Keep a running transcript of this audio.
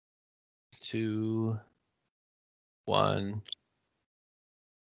2, 1.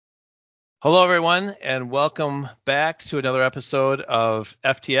 Hello, everyone, and welcome back to another episode of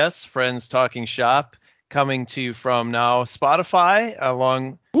FTS, Friends Talking Shop, coming to you from now Spotify,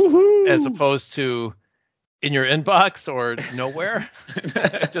 as opposed to in your inbox or nowhere.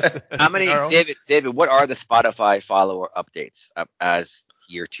 How many, David, what are the Spotify follower updates as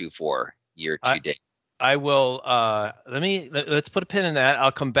year 2 for year 2 date? I will, let's put a pin in that.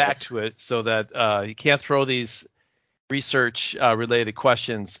 I'll come back to it so that you can't throw these research related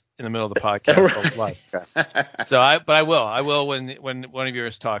questions in the middle of the podcast. But I will when one of you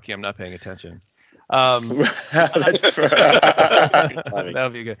is talking. I'm not paying attention. That'll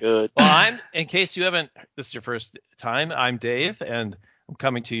be good. Well, in case you haven't, this is your first time, I'm Dave, and I'm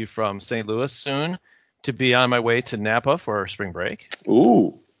coming to you from St. Louis soon to be on my way to Napa for spring break.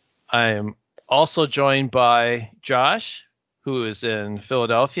 Ooh. I am also joined by Josh, who is in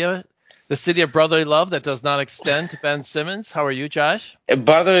Philadelphia, the city of brotherly love that does not extend to Ben Simmons. How are you, Josh?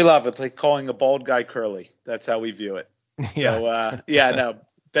 Brotherly love. It's like calling a bald guy curly. That's how we view it. Yeah. So, no.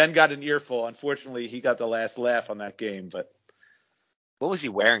 Ben got an earful. Unfortunately, he got the last laugh on that game. But what was he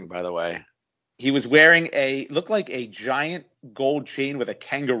wearing, by the way? He was wearing looked like a giant gold chain with a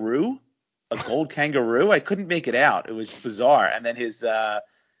gold kangaroo. I couldn't make it out. It was bizarre. And then his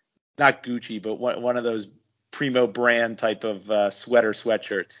not Gucci, but one of those Primo brand type of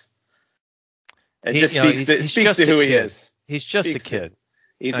sweatshirts. It just speaks to who he is. He's just a kid.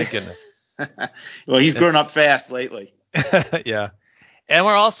 My goodness. Well, he's grown up fast lately. Yeah. And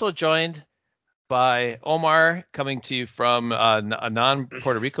we're also joined by Omar, coming to you from a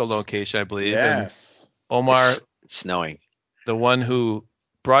non-Puerto Rico location, I believe. Yes. And Omar, it's snowing. The one who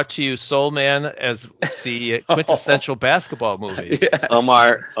brought to you Soul Man as the quintessential basketball movie. Yes.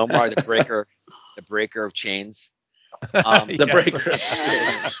 Omar, the breaker of chains. The breaker of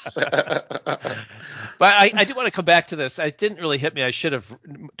chains. But I do want to come back to this. It didn't really hit me. I should have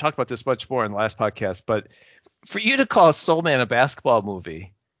talked about this much more in the last podcast. But for you to call Soul Man a basketball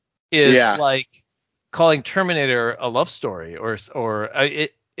movie is like calling Terminator a love story, or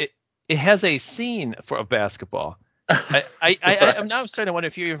it has a scene of basketball. I'm now starting to wonder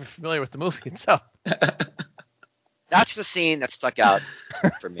if you're even familiar with the movie itself. That's the scene that stuck out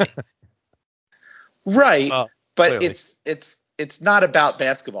for me. Right, but clearly. it's not about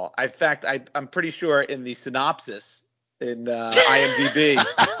basketball. In fact, I'm pretty sure in the synopsis in IMDb,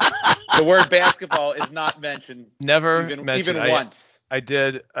 the word basketball is not mentioned. Never even once. I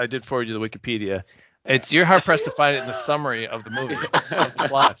did forward you the Wikipedia. You're hard pressed to find it in the summary of the movie, of the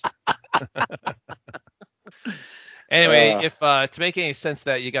plot. Anyway, if to make any sense of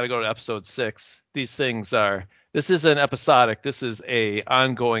that, you got to go to episode 6. This isn't episodic. This is a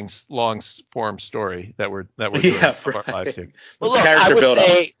ongoing long form story that we're doing our lives here. Well, look, I would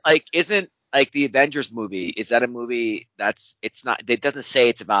say, isn't like the Avengers movie? Is that a movie it's not? It doesn't say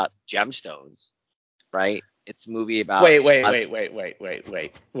it's about gemstones, right? It's a movie about. Wait.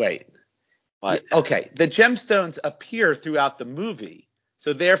 What? Okay, the gemstones appear throughout the movie,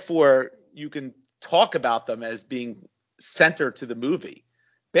 so therefore you can talk about them as being centered to the movie.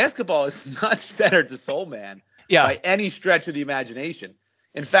 Basketball is not centered to Soul Man by any stretch of the imagination.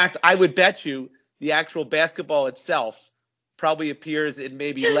 In fact, I would bet you the actual basketball itself probably appears in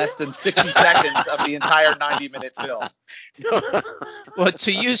maybe less than 60 seconds of the entire 90-minute film. Well,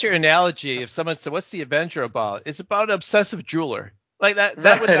 to use your analogy, if someone said, "What's the Avenger about?" It's about an obsessive jeweler. Like that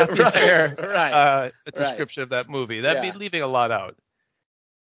would not be a fair description of that movie. That'd be leaving a lot out.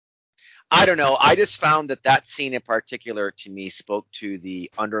 I don't know. I just found that scene in particular to me spoke to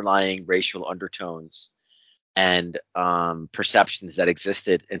the underlying racial undertones and perceptions that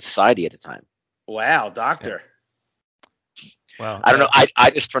existed in society at the time. Wow, doctor. Yeah. Wow. I don't know. I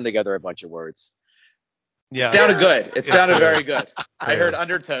just strung together a bunch of words. Yeah. It sounded good. It sounded very good. I heard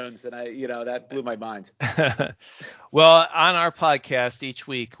undertones, and that blew my mind. Well, on our podcast each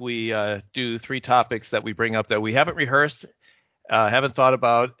week, we do 3 topics that we bring up that we haven't rehearsed, haven't thought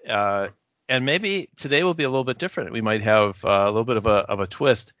about, and maybe today will be a little bit different. We might have a little bit of a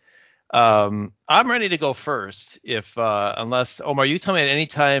twist. I'm ready to go first, unless Omar, you tell me at any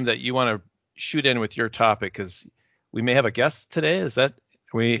time that you want to shoot in with your topic, because we may have a guest today. Is that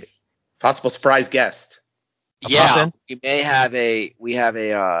possible surprise guest? Yeah, we have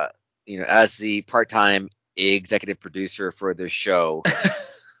a as the part-time executive producer for this show,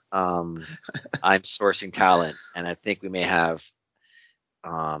 I'm sourcing talent, and I think we may have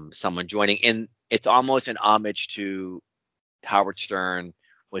someone joining in. It's almost an homage to Howard Stern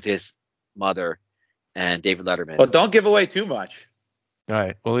with his mother and David Letterman. Well, don't give away too much. All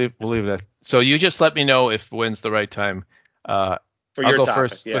right, we'll leave that. So you just let me know when's the right time. For I'll your go topic,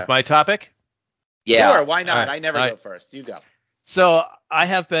 first with my topic. Yeah. Sure, why not? All right. I never All go right. first. You go. So I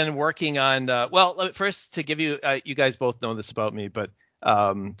have been working on. First to give you, you guys both know this about me, but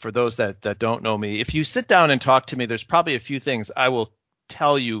for those that don't know me, if you sit down and talk to me, there's probably a few things I will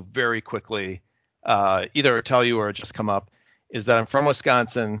tell you very quickly. Either tell you or just come up. Is that I'm from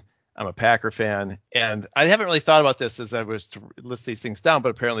Wisconsin. I'm a Packer fan, and I haven't really thought about this as I was to list these things down, but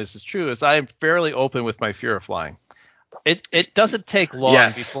apparently this is true. Is I'm fairly open with my fear of flying. It doesn't take long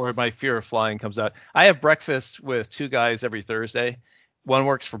before my fear of flying comes out. I have breakfast with two guys every Thursday. One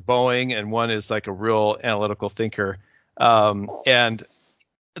works for Boeing and one is like a real analytical thinker. And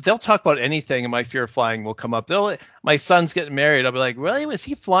they'll talk about anything and my fear of flying will come up. My son's getting married. I'll be like, really? Was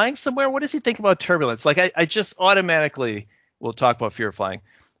he flying somewhere? What does he think about turbulence? Like I just automatically will talk about fear of flying.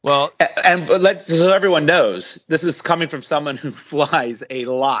 Well, and so everyone knows, this is coming from someone who flies a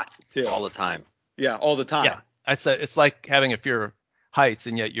lot too. All the time. Yeah, all the time. Yeah. I said it's like having a fear of heights,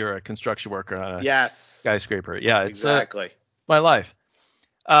 and yet you're a construction worker on a skyscraper. Yeah, it's exactly my life.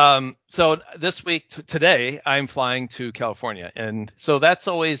 So this week, today, I'm flying to California, and so that's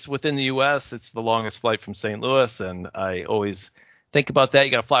always within the U.S. It's the longest flight from St. Louis, and I always think about that.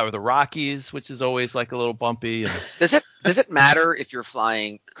 You got to fly over the Rockies, which is always like a little bumpy. And Does it matter if you're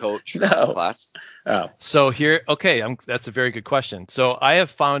flying coach or class? Oh. So here, okay, that's a very good question. So I have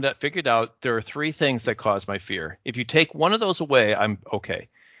figured out there are three things that cause my fear. If you take one of those away, I'm okay.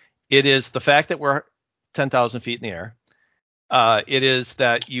 It is the fact that we're 10,000 feet in the air. It is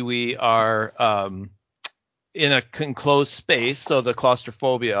that we are in a enclosed space, so the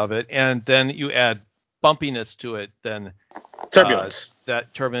claustrophobia of it, and then you add bumpiness to it, then turbulence.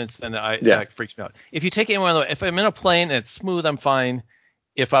 That turbulence, then that freaks me out. If you take any one of those, if I'm in a plane and it's smooth, I'm fine.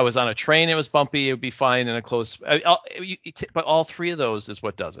 If I was on a train, it was bumpy, it would be fine in a close. But all three of those is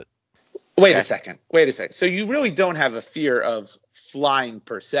what does it. Wait a second. So you really don't have a fear of flying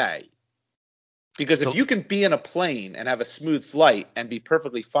per se, because if you can be in a plane and have a smooth flight and be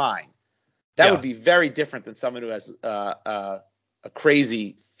perfectly fine, that would be very different than someone who has a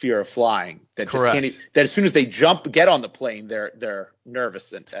crazy fear of flying that just can't. That as soon as they get on the plane, they're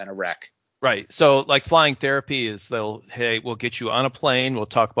nervous and a wreck. Right. So like flying therapy is we'll get you on a plane. We'll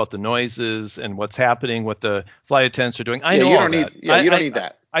talk about the noises and what's happening, what the flight attendants are doing. I know all that. You don't need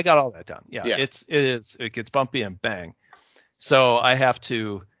that. I got all that down. Yeah. It gets bumpy and bang. So I have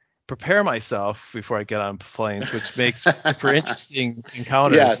to prepare myself before I get on planes, which makes for interesting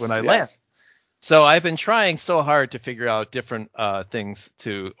encounters when I land. So I've been trying so hard to figure out different things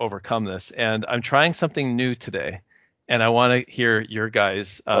to overcome this. And I'm trying something new today. And I want to hear your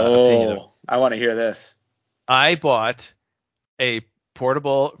guys' opinion. I want to hear this. I bought a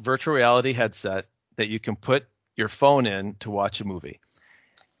portable virtual reality headset that you can put your phone in to watch a movie.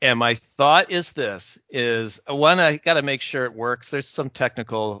 And my thought is one, I got to make sure it works. There's some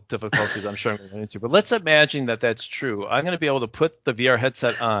technical difficulties I'm sure I'm going to run into. But let's imagine that that's true. I'm going to be able to put the VR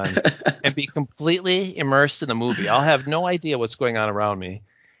headset on and be completely immersed in the movie. I'll have no idea what's going on around me.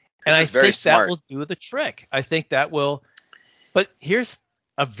 And I think that will do the trick. I think that will. But here's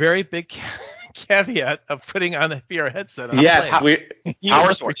a very big caveat of putting on a VR headset on a plane.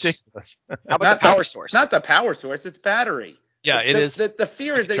 Power source. Ridiculous. How about the power source? Not the power source. It's battery. Yeah, it is. The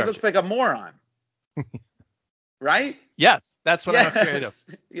fear is that he looks like a moron. Right? Yes, that's what I'm afraid of.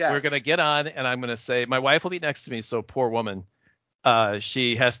 Yes. We're going to get on, and I'm going to say, my wife will be next to me, so poor woman.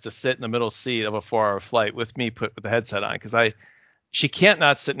 She has to sit in the middle seat of a 4-hour flight with me with the headset on, because she can't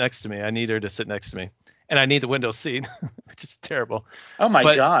not sit next to me. I need her to sit next to me. And I need the window seat, which is terrible. Oh, my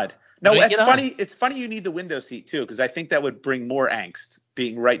God. No, it's funny. It's funny you need the window seat, too, because I think that would bring more angst,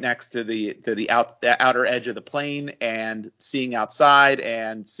 being right next to the outer edge of the plane and seeing outside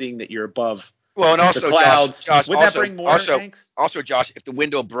and seeing that you're above the clouds. Josh, would that bring more angst? Also, Josh, if the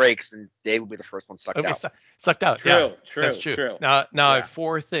window breaks, then Dave will be the first one sucked out. Sucked out. True. That's true. Now I have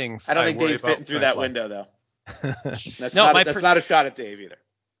four things. I don't think Dave's fitting through that window, though. That's not a shot at Dave either.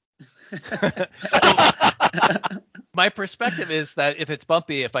 My perspective is that if it's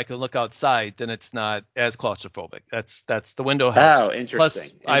bumpy, if I can look outside, then it's not as claustrophobic. That's the window helps. Oh,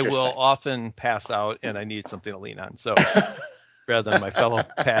 interesting. Plus, I will often pass out, and I need something to lean on. So rather than my fellow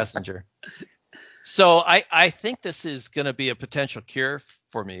passenger. So I think this is going to be a potential cure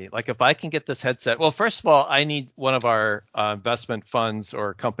for me. Like if I can get this headset. Well, first of all, I need one of our investment funds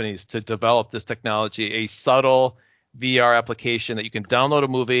or companies to develop this technology, a subtle VR application that you can download a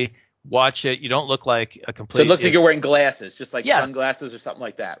movie, watch it. You don't look like a complete. So it looks like you're wearing glasses, just like sunglasses or something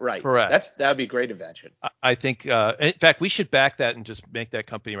like that, right? Correct. That would be a great invention. I think, in fact, we should back that and just make that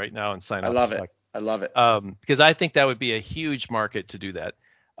company right now and sign up. I love it. Because I think that would be a huge market to do that.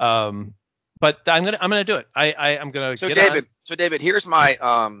 But I'm gonna do it. I'm gonna get David. on. So David, here's my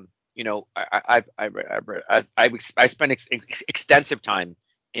I spent extensive time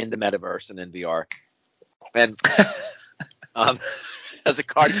in the metaverse and in VR, and as a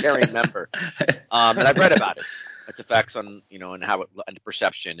card-carrying member, and I've read about it, its effects on and how it and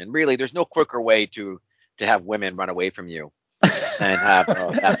perception, and really, there's no quicker way to have women run away from you and have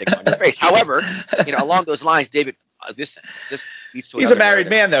that thing on your face. However, along those lines, David, this leads to. He's a married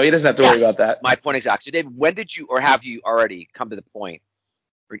man, though. He doesn't have to worry about that. My point exactly. So, David, when did you, or have you already come to the point,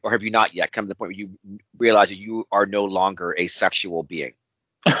 or have you not yet come to the point where you realize that you are no longer a sexual being?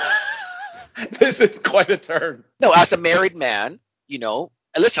 This is quite a turn. No, as a married man,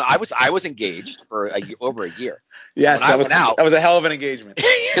 listen, I was engaged for over a year. Yes, that was a hell of an engagement.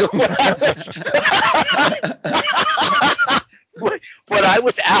 When I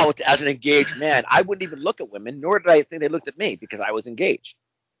was out as an engaged man, I wouldn't even look at women, nor did I think they looked at me, because I was engaged.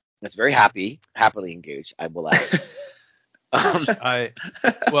 That's very happily engaged, I will add. So to answer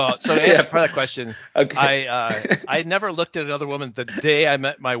part of that question, okay. I never looked at another woman the day I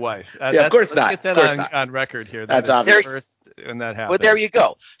met my wife. Of course not. Let's get that on record here. That's obvious. First when that happened. Well, there you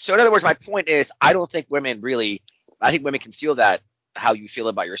go. So in other words, my point is, I don't think women really. I think women can feel that, how you feel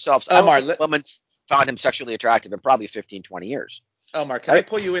about yourselves. Omar, I don't think women found him sexually attractive in probably 15, 20 years. Omar, can I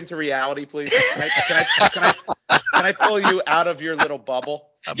pull you into reality, please? Can I pull you out of your little bubble?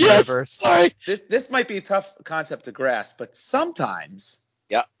 Yes. Sorry. This might be a tough concept to grasp, but sometimes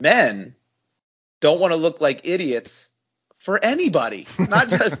men don't want to look like idiots for anybody, not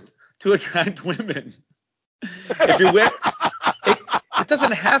just to attract women. If you're it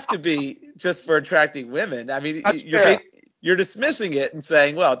doesn't have to be just for attracting women. I mean, you're dismissing it and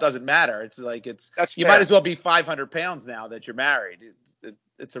saying, well, it doesn't matter. It's like you might as well be 500 pounds now that you're married.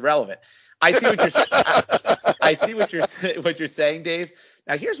 It's irrelevant. I see what you're saying, Dave.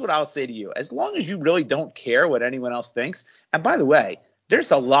 Now, here's what I'll say to you. As long as you really don't care what anyone else thinks, and by the way,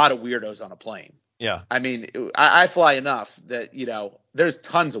 there's a lot of weirdos on a plane. Yeah. I mean, I fly enough that, there's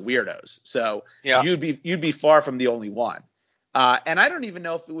tons of weirdos. So you'd be far from the only one. And I don't even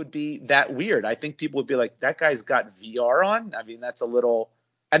know if it would be that weird. I think people would be like, that guy's got VR on. I mean, that's a little,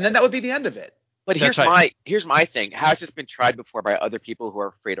 and then that would be the end of it. But here's my thing. Has this been tried before by other people who are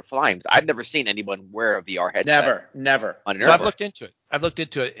afraid of flying? I've never seen anyone wear a VR headset. Never. So I've looked into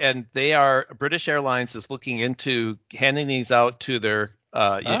it, and British Airlines is looking into handing these out to their, you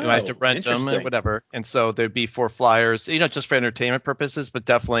have to rent them or whatever. And so there'd be for flyers, just for entertainment purposes, but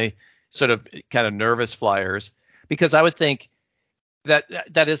definitely sort of kind of nervous flyers, because I would think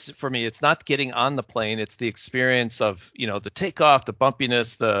that is, for me, it's not getting on the plane, it's the experience of the takeoff, the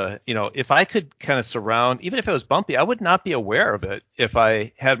bumpiness, if I could kind of surround, even if it was bumpy, I would not be aware of it if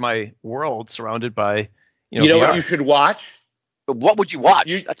I had my world surrounded by VR. What you should watch? But what would you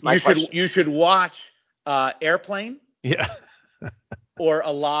watch? That's my question. You should watch Airplane. Yeah. Or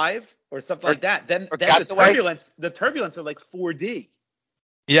Alive or something like that. Then the turbulence are like 4D.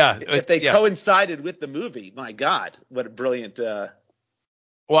 Yeah. If they coincided with the movie, my God, what a brilliant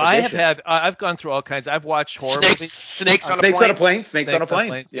Well, addition. I've gone through all kinds. I've watched horror movies. Snakes on a plane. Snakes on a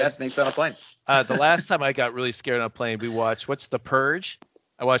plane. Yeah, Snakes on a plane. The last time I got really scared on a plane, we watched, what's The Purge?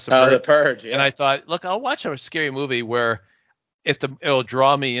 I watched The Purge. The Purge, yeah. And I thought, look, I'll watch a scary movie where it'll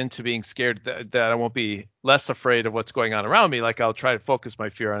draw me into being scared, that I won't be less afraid of what's going on around me. Like, I'll try to focus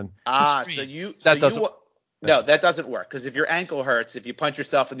my fear on the screen. No, that doesn't work, because if your ankle hurts, if you punch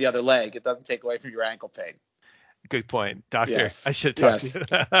yourself in the other leg, it doesn't take away from your ankle pain. Good point, doctor. Yes. I should have talked to you.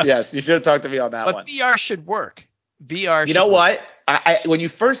 Yes, you should have talked to me on that one. But VR should work. You know what? When you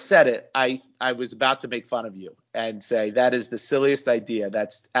first said it, I was about to make fun of you and say that is the silliest idea.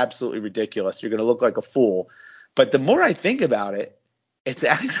 That's absolutely ridiculous. You're going to look like a fool. But the more I think about it, it's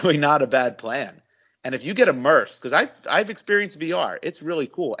actually not a bad plan. And if you get immersed, because I've experienced VR, it's really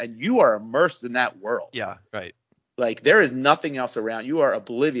cool, and you are immersed in that world. Yeah, right. Like, there is nothing else around. You are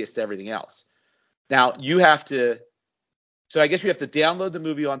oblivious to everything else. Now you have to. So I guess you have to download the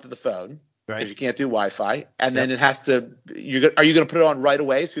movie onto the phone, right? Because you can't do Wi-Fi, and then it has to. Are you going to put it on right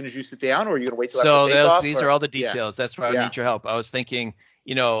away as soon as you sit down, or are you going to wait till after takeoff? These are all the details. That's where I need your help. I was thinking,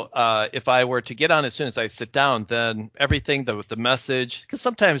 if I were to get on as soon as I sit down, then everything, the message, because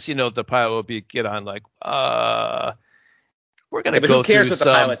sometimes, the pilot will get on like, we're going to go through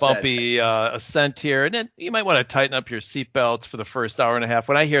some bumpy ascent here. And then you might want to tighten up your seatbelts for the first hour and a half.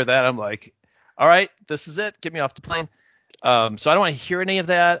 When I hear that, I'm like, all right, this is it. Get me off the plane. So I don't want to hear any of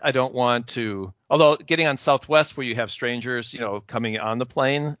that. I don't want to, although getting on Southwest where you have strangers, coming on the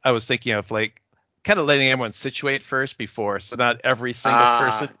plane, I was thinking of like kind of letting everyone situate first before, so not every single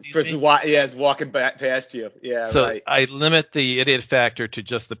person sees me. Is walking past you. Yeah, so right. I limit the idiot factor to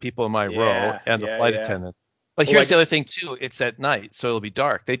just the people in my row and the flight attendants. But here's the other thing too. It's at night, so it'll be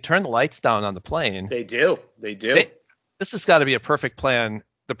dark. They turn the lights down on the plane. They do. This has got to be a perfect plan,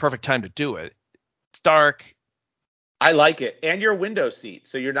 the perfect time to do it. It's dark. I like it. And your window seat,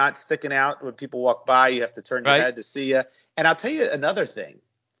 so you're not sticking out when people walk by. You have to turn your head to see you. And I'll tell you another thing.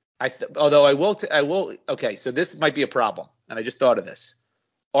 Although I will. Okay, so this might be a problem, and I just thought of this.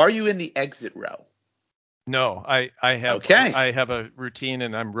 Are you in the exit row? No, I have. Okay. I have a routine,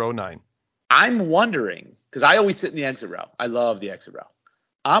 and I'm row 9. I'm wondering, because I always sit in the exit row. I love the exit row.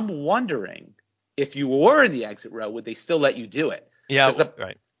 I'm wondering if you were in the exit row, would they still let you do it? Yeah,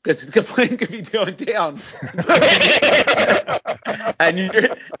 right. Because the plane could be going down. and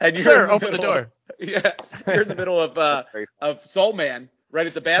you're Sir, open the door. Yeah, you're in the middle of Soul Man, right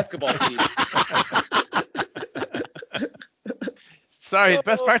at the basketball team. Sorry, the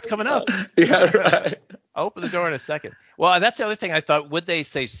best part's coming up. Yeah, right. I'll open the door in a second. Well, that's the other thing I thought. Would they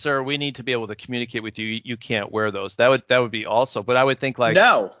say, "Sir, we need to be able to communicate with you. You can't wear those." That would be also. But I would think like,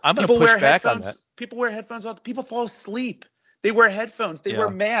 no, I'm going to push back headphones. on that. People wear headphones. People fall asleep. They wear headphones. They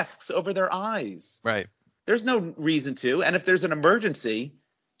wear masks over their eyes. Right. There's no reason to. And if there's an emergency,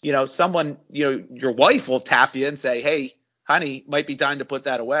 someone, your wife will tap you and say, "Hey, honey, might be time to put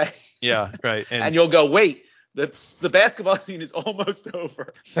that away." Yeah, right. And you'll go, "Wait, the basketball scene is almost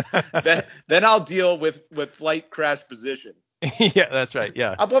over." then I'll deal with flight crash position. Yeah, that's right.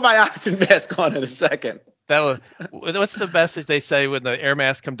 Yeah. I'll put my oxygen mask on in a second. What's the message they say when the air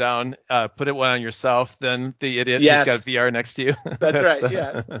masks come down? Put it one on yourself, then the idiot who's got VR next to you. That's right.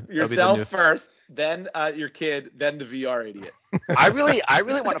 Yeah. Yourself first, then your kid, then the VR idiot. I really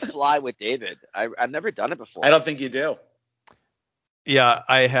want to fly with David. I've never done it before. I don't think you do. Yeah,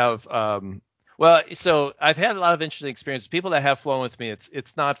 I have. Well, so I've had a lot of interesting experiences. People that have flown with me,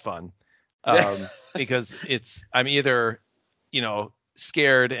 it's not fun because I'm either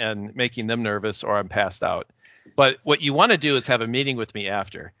scared and making them nervous, or I'm passed out. But what you want to do is have a meeting with me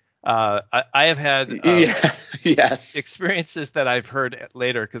after. I have had experiences that I've heard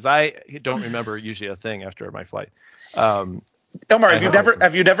later, because I don't remember usually a thing after my flight. Omar,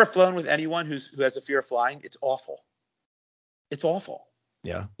 have you never flown with anyone who has a fear of flying? It's awful. It's awful.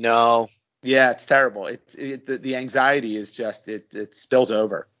 Yeah. No. Yeah, it's terrible. The anxiety is just it spills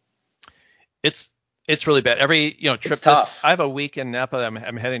over. It's really bad. Every trip. Tough. I have a week in Napa that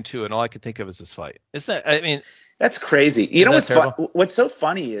I'm heading to, and all I can think of is this flight. That's crazy. What's so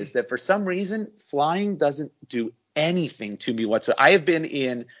funny is that for some reason flying doesn't do anything to me whatsoever. I have been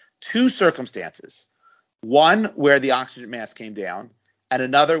in 2 circumstances. One where the oxygen mask came down, and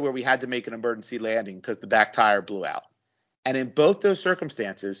another where we had to make an emergency landing because the back tire blew out. And in both those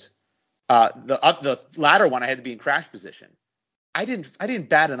circumstances, the latter one I had to be in crash position. I didn't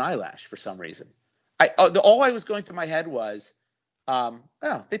bat an eyelash for some reason. All I was going through my head was,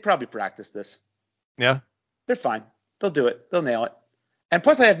 they probably practiced this. Yeah. They're fine. They'll do it. They'll nail it. And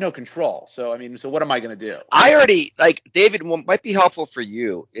plus I have no control. So what am I going to do? I already, David, what might be helpful for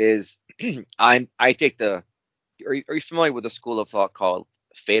you is I take are you familiar with the school of thought called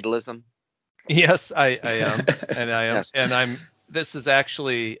fatalism? Yes, I am. And I am. Yes. And this is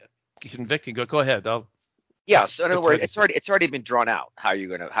actually convicting. Go ahead. So in other words, it's already been drawn out how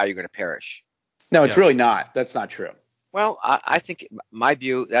you're gonna perish. No, it's really not. That's not true. Well, I think my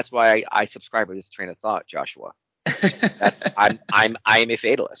view. That's why I subscribe to this train of thought, Joshua. I'm a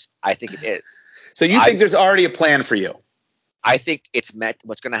fatalist. I think it is. So you think there's already a plan for you? I think it's meant.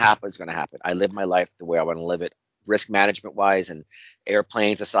 What's going to happen is going to happen. I live my life the way I want to live it, risk management wise, and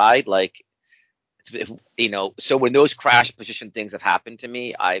airplanes aside. So when those crash position things have happened to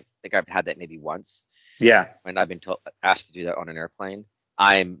me, I think I've had that maybe once. Yeah. When I've been asked to do that on an airplane,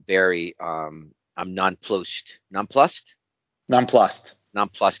 I'm very I'm nonplussed by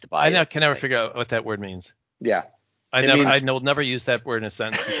it. I can never figure out what that word means. Yeah. I will never use that word in a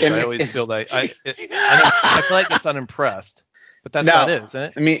sentence, because I always feel like I feel like it's unimpressed, but that's not it,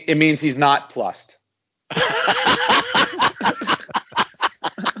 isn't it? It means he's not plussed.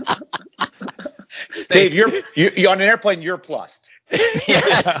 Dave, you're on an airplane. You're plussed.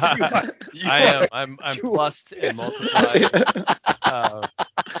 Yes, I am. I'm plussed and multiplied.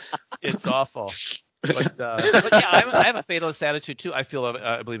 It's awful. But yeah, I have a fatalist attitude too. I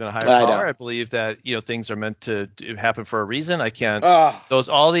believe in a higher power. I believe that things are meant to happen for a reason. I can't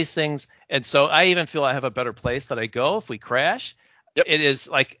all these things, and so I even feel I have a better place that I go if we crash. Yep. It is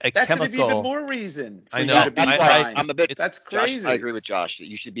like a that's chemical. That's even more reason for I know. You to be fine. I'm a bit. That's crazy. Josh, I agree with Josh that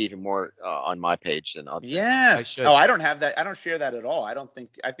you should be even more on my page than others. Yes. I don't have that. I don't share that at all. I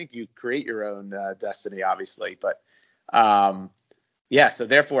think you create your own destiny, obviously, but Yeah, so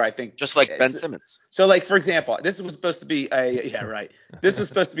therefore I think just like Ben Simmons. So like, for example, this was supposed to be This was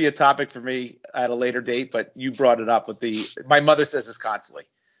supposed to be a topic for me at a later date, but you brought it up with my mother says this constantly.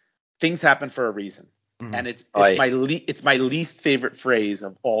 Things happen for a reason. Mm-hmm. And it's my least favorite phrase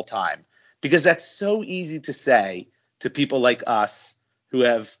of all time, because that's so easy to say to people like us who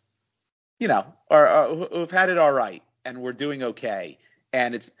have, who've had it all right and we're doing okay.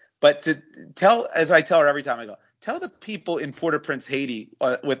 But to tell, as I tell her every time I go, tell the people in Port-au-Prince, Haiti,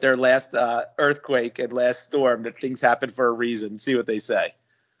 with their last earthquake and last storm, that things happen for a reason. See what they say.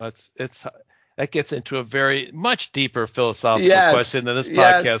 That gets into a very much deeper philosophical question than this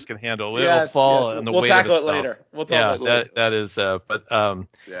podcast can handle. It will fall in the weight of itself. We'll tackle it later. That is.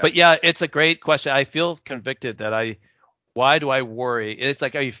 But yeah, it's a great question. I feel convicted that why do I worry? It's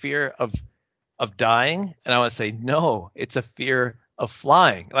like, are you fear of dying? And I want to say, no, it's a fear of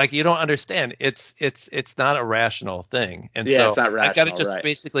flying. Like, you don't understand. It's not a rational thing. And so it's not rational, I got to just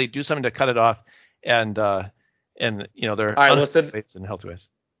basically do something to cut it off. And there are other ways and healthy ways.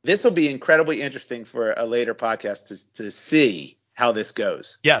 This will be incredibly interesting for a later podcast to see how this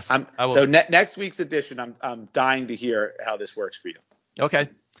goes. Yes. So next week's edition, I'm dying to hear how this works for you. Okay.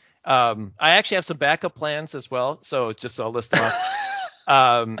 I actually have some backup plans as well. So I'll list them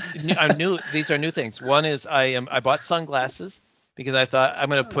off. These are new things. One is I bought sunglasses because I thought I'm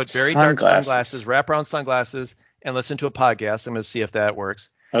going to put very dark sunglasses, wraparound sunglasses, and listen to a podcast. I'm going to see if that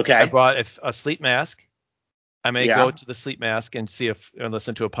works. Okay. I bought a sleep mask. I may go to the sleep mask and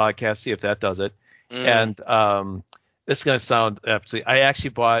listen to a podcast, see if that does it. And this is going to sound absolutely. I actually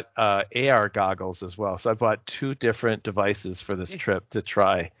bought AR goggles as well. So I bought 2 different devices for this trip to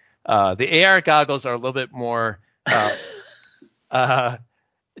try. The AR goggles are a little bit more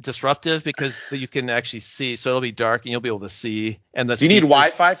disruptive because you can actually see. So it'll be dark and you'll be able to see. And do you need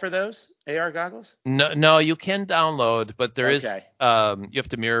Wi-Fi for those AR goggles? No, you can download, but there is you have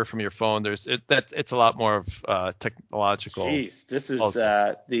to mirror from your phone. It's a lot more of technological. Jeez, this is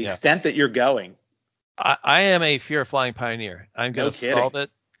the extent that you're going. I am a fear of flying pioneer. I'm going to solve it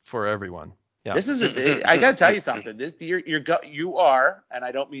for everyone. Yeah. This is I got to tell you something. You are, and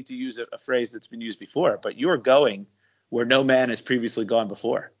I don't mean to use a phrase that's been used before, but you are going where no man has previously gone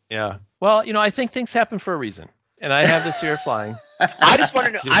before. Yeah. Well, I think things happen for a reason. And I have this fear of flying. I just want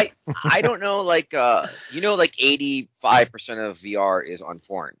to know. I don't know. Like 85% of VR is on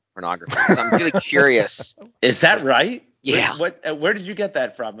pornography. So I'm really curious. Is that right? Yeah. Where did you get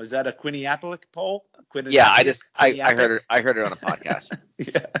that from? Is that a Quinnipiac poll? Yeah, I heard it. I heard it on a podcast.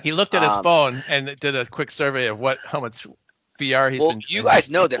 Yeah. He looked at his phone and did a quick survey of how much VR he's been. Well, you guys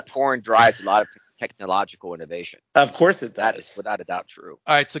know that porn drives a lot of technological innovation. Of course it does. That is without a doubt true.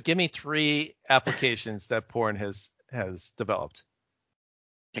 All right, so give me 3 applications that porn has developed.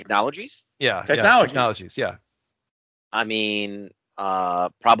 Technologies? Yeah. Technologies. Yeah. I mean,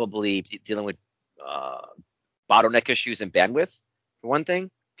 probably dealing with bottleneck issues and bandwidth for one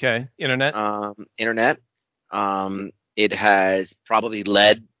thing. Okay. Internet. It has probably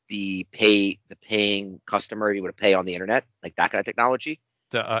led the paying customer able to pay on the internet, like that kind of technology.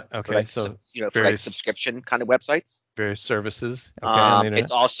 Okay, for subscription kind of websites, various services. Okay, on the internet.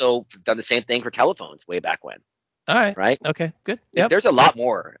 It's also done the same thing for telephones way back when. All right. Right. Okay. Good. Yeah. There's a lot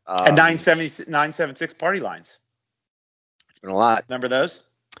more. And 976 party lines. It's been a lot. Remember those?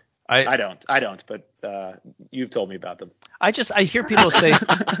 I don't. But you've told me about them. I hear people say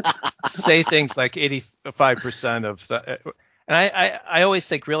things like 85% of the. And I always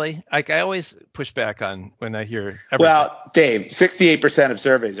think, really, I always push back on when I hear everything. Well, Dave, 68% of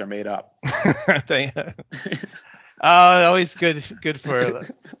surveys are made up. Always good for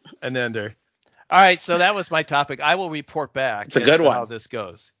an ender. All right, so that was my topic. I will report back. It's a good one. How this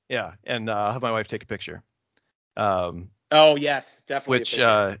goes. Yeah, and have my wife take a picture. Oh yes, definitely. Which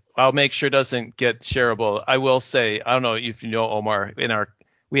I'll make sure doesn't get shareable. I will say, I don't know if you know, Omar,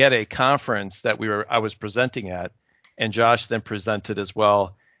 we had a conference that I was presenting at. And Josh then presented as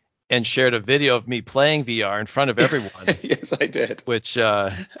well and shared a video of me playing VR in front of everyone. Yes, I did. Which,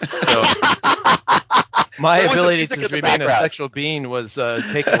 so my ability to remain a sexual being was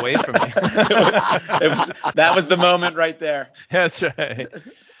taken away from me. That was the moment right there. That's right.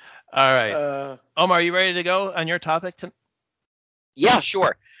 All right. Omar, are you ready to go on your topic? Yeah,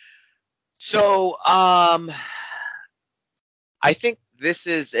 sure. So I think this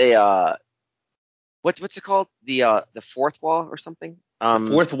is a what's it called? The fourth wall or something? The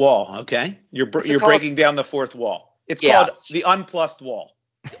fourth wall. Okay. You're breaking down the fourth wall. It's called the unplussed wall.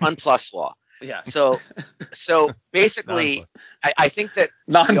 The unplussed wall. Yeah. So basically, I think that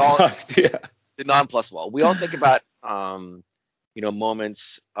nonplussed. The nonplussed wall. We all think about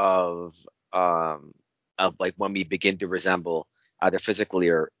moments of like when we begin to resemble either physically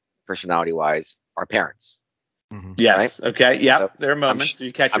or personality wise, our parents. Mm-hmm. Yes. Right? Okay. Yep. So there are moments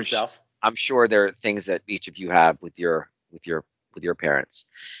you catch yourself. I'm sure there are things that each of you have with your parents.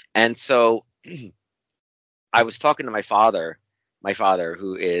 And so I was talking to my father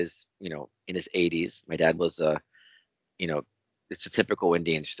who is, in his 80s. My dad was it's a typical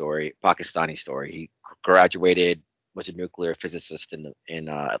Indian story, Pakistani story. He graduated, was a nuclear physicist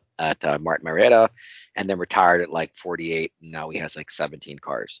at Martin Marietta, and then retired at like 48, and now he has like 17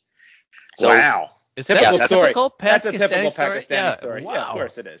 cars. So, wow. Is typical that story. typical That's a typical Pakistani Pakistani story. Wow. Yeah, of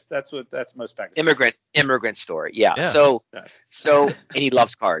course it is. That's most Pakistani. Immigrant story. Yeah. Yeah. So Yes. and he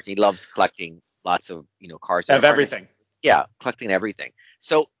loves cars. He loves collecting lots of cars. Of everything. Yeah, collecting everything.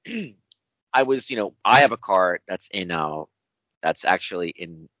 So I have a car that's actually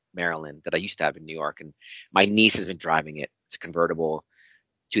in Maryland that I used to have in New York, and my niece has been driving it. It's a convertible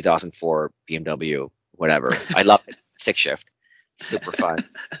 2004 BMW, whatever. I love it. Stick shift, super fun.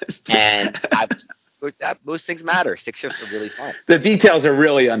 And those things matter. Stick shifts are really fun. The details are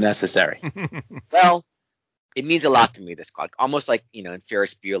really unnecessary. Well, it means a lot to me. This car, almost like in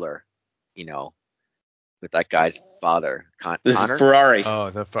Ferris Bueller, with that guy's father, This Connor. is Ferrari.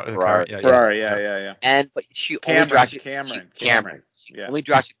 Oh, the car. Yeah, Ferrari. Yeah. But she only drives it. Cameron. She only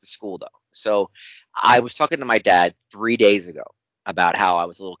drives it to school though. So I was talking to my dad 3 days ago about how I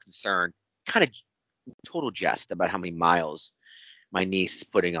was a little concerned, kind of total jest about how many miles my niece is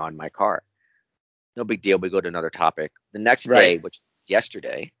putting on my car. No big deal. We go to another topic. The next day, which was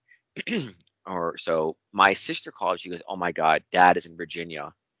yesterday, or so, my sister called. She goes, "Oh my God, Dad is in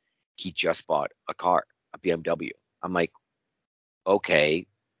Virginia. He just bought a car, a BMW." I'm like, okay.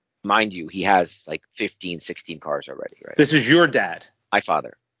 Mind you, he has like 15, 16 cars already, right? This is your dad. My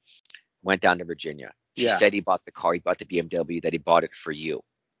father went down to Virginia. She said he bought the car. He bought the BMW, that he bought it for you.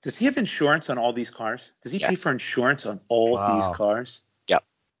 Does he have insurance on all these cars? Does he pay for insurance on all these cars? Yep.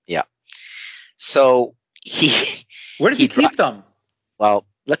 Yeah. So where does he keep them? Well,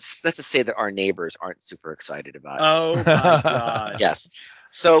 let's just say that our neighbors aren't super excited about it. Oh my God. Yes.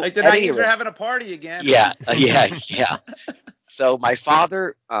 So like the Naeems are having a party again. Yeah. So my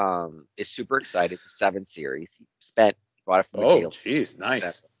father is super excited. It's a 7 Series. He bought it from a dealer. Oh, geez,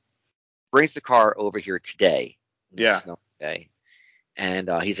 nice. Brings the car over here today. Yeah. Day. And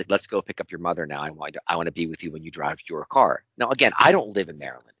he's like, "Let's go pick up your mother now. I want to be with you when you drive your car." Now, again, I don't live in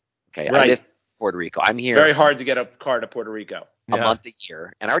Maryland. Okay, right. I live in Puerto Rico. I'm here. It's very hard to get a car to Puerto Rico. A month a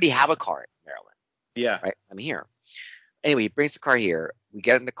year, and I already have a car in Maryland. Yeah. Right. I'm here. Anyway, he brings the car here. We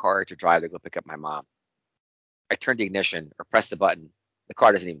get in the car to drive to go pick up my mom. I turn the ignition or press the button. The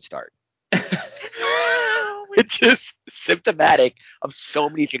car doesn't even start. Which is symptomatic of so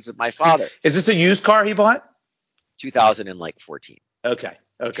many things with my father. Is this a used car he bought? 2014. Okay.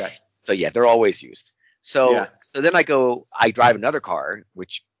 So yeah, they're always used. So then I drive another car,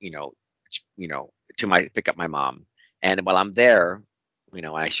 which to pick up my mom. And while I'm there,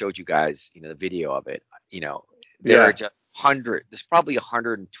 I showed you guys, the video of it. There are just there's probably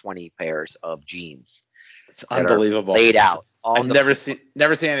 120 pairs of jeans. It's unbelievable. Laid out. I've never seen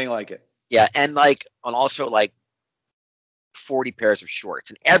anything like it. Yeah, and also 40 pairs of shorts,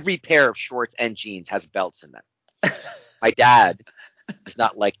 and every pair of shorts and jeans has belts in them. My dad does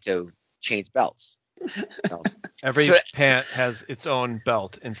not like to change belts. Every pant has its own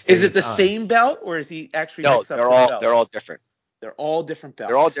belt. Is it the same belt, or is he actually? No, they're all different. They're all different belts.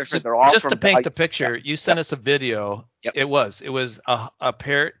 They're all different. They're all just to paint the picture. You sent us a video. Yep. It was a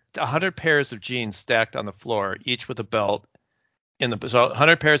pair, 100 pairs of jeans stacked on the floor, each with a belt so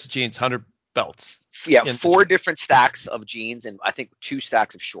 100 pairs of jeans, 100 belts. Yeah, 4 different stacks of jeans and I think 2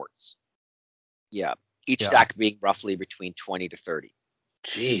 stacks of shorts. Yeah, each stack being roughly between 20 to 30.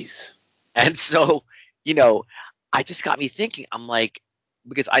 Jeez. And so, I just got me thinking. I'm like,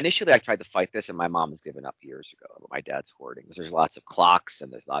 because initially I tried to fight this, and my mom has given up years ago. But my dad's hoarding. There's lots of clocks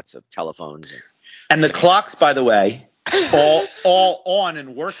and there's lots of telephones. And the clocks, by the way, all on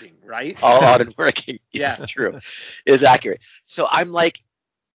and working, right? All on and working. Yeah, it's true. It's accurate. So I'm like,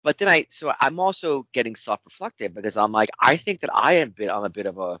 but then I'm also getting self-reflective because I'm like, I think that I'm a bit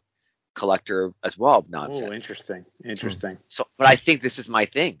of a collector as well of nonsense. Oh, interesting. So, but I think this is my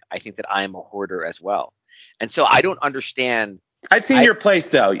thing. I think that I am a hoarder as well. And so I don't understand. I've seen your place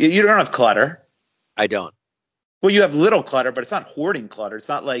though. You don't have clutter. I don't. Well, you have little clutter, but it's not hoarding clutter. It's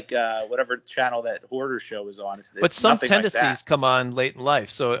not like whatever channel that hoarder show is on. But some tendencies come on late in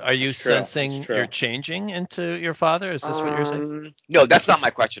life. So are you sensing you're changing into your father? Is this what you're saying? No, that's not my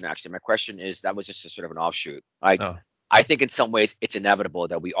question, actually. My question is, that was just a sort of an offshoot. I think in some ways it's inevitable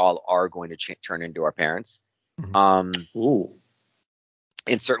that we all are going to turn into our parents.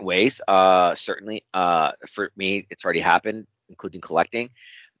 In certain ways, certainly. For me, it's already happened. including collecting.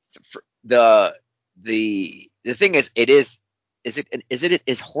 The thing is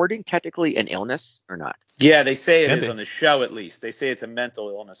hoarding technically an illness or not? Yeah, they say it Can is be. on the show at least. They say it's a mental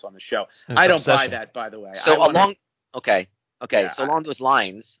illness on the show. It's I don't buy obsession. that, by the way. So okay. Yeah, So along those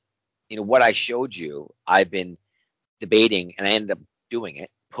lines, what I showed you, I've been debating, and I ended up doing it.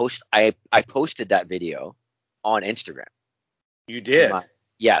 I posted that video on Instagram. You did.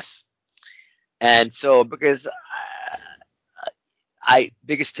 Yes. And so because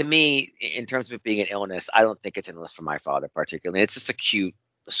to me, in terms of it being an illness, I don't think it's an illness for my father particularly. It's just a cute,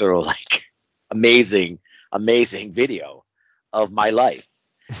 sort of like amazing video of my life.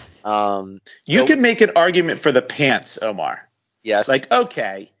 You can make an argument for the pants, Omar. Yes. Like,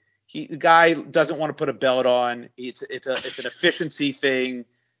 okay, the guy doesn't want to put a belt on. It's an efficiency thing.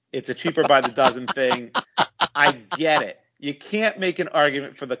 It's a cheaper by the dozen thing. I get it. You can't make an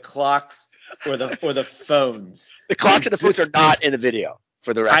argument for the clocks or the phones. The clocks and the phones are not in the video,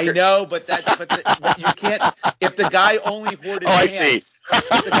 for the record. I know, but you can't. If the guy only hoarded pants, I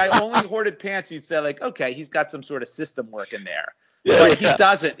see. If the guy only hoarded pants, you'd say like, okay, he's got some sort of system working there. Yeah, but he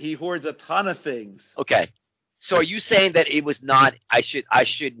doesn't. He hoards a ton of things. Okay. So are you saying that it was not? I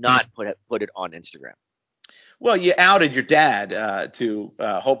should not put it on Instagram? Well, you outed your dad to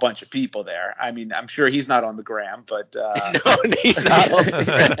a whole bunch of people there. I mean, I'm sure he's not on the gram, but no, he's not on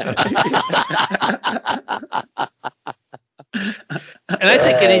the And I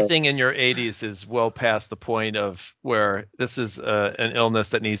think anything in your 80s is well past the point of where this is an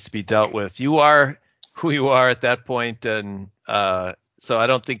illness that needs to be dealt with. You are who you are at that point, and so I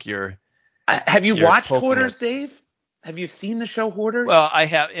don't think you're. Have you watched Hoarders, it. Dave? Have you seen the show Hoarders? Well, I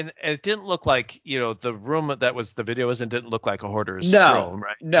have, and it didn't look like the room that was the video was in didn't look like a Hoarders room,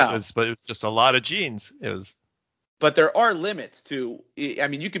 right? No, but it was just a lot of jeans. It was. But there are limits to. I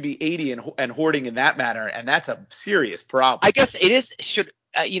mean, you could be 80 and hoarding in that manner, and that's a serious problem. I guess it is.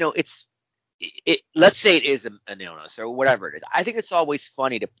 Let's say it is an illness or whatever it is. I think it's always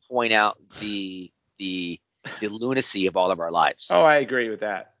funny to point out the lunacy of all of our lives. Oh, I agree with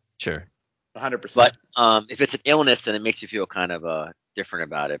that. Sure. 100%. But if it's an illness, then it makes you feel kind of different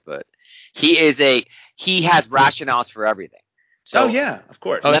about it. But he has rationales for everything. So, yeah, of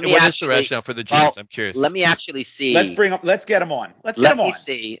course. What is the rationale for the jeans? I'm curious. Let me actually see. Let's get him on. Let me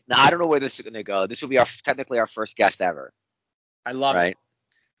see. Now I don't know where this is going to go. This will be technically our first guest ever. I love it.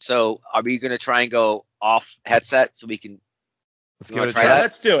 So are we going to try and go off headset so we can? Let's give it a try.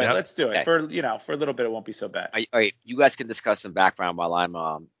 Let's do it. Yep. Let's do it. Okay. For a little bit, it won't be so bad. All right. You guys can discuss some background while I'm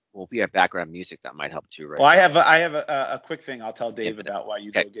we have background music that might help too, right? Well, I have a quick thing I'll tell Dave about why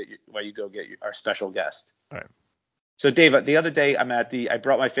you go get our special guest. All right. So Dave, the other day I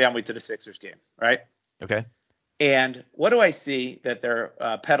brought my family to the Sixers game, right? Okay. And what do I see that they're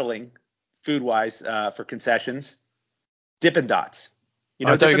peddling food-wise for concessions? Dippin' Dots.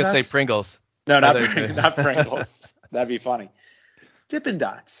 I thought you were going to say Pringles. No, not Pringles. That'd be funny. Dippin'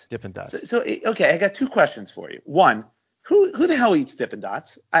 Dots. Dippin' Dots. So okay, I got two questions for you. One, who the hell eats Dippin'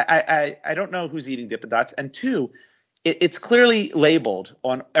 Dots? I don't know who's eating Dippin' Dots. And two, it's clearly labeled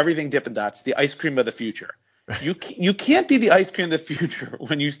on everything Dippin' Dots, the ice cream of the future. You can't be the ice cream of the future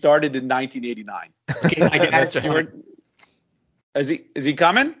when you started in 1989. Okay, my dad's right. Is he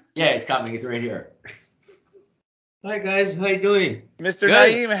coming? Yeah, he's coming. He's right here. Hi guys, how you doing? Mr.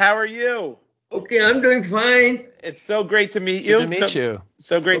 Naeem, how are you? Okay, I'm doing fine. It's so great to meet you. Good to meet you.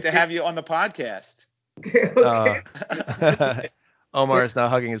 So great to have you on the podcast. Okay. Omar is now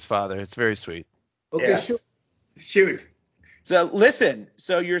hugging his father. It's very sweet. Okay, yes. Shoot. So listen,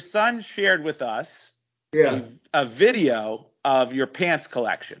 your son shared with us a video of your pants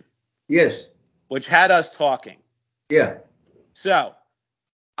collection. Yes. Which had us talking. Yeah. So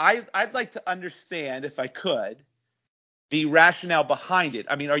I'd like to understand, if I could, the rationale behind it.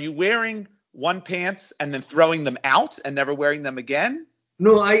 I mean, are you wearing one pants and then throwing them out and never wearing them again?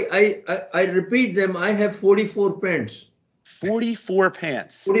 No, I repeat them. I have 44 pants. 44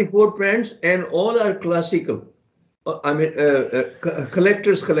 pants. 44 pants, and all are classical.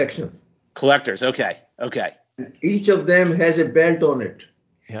 Collector's collection. Collectors. Okay. Each of them has a belt on it.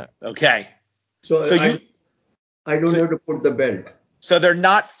 Yeah. Okay. So I don't have to put the belt. So they're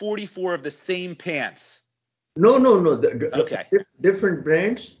not 44 of the same pants. No. Okay. Different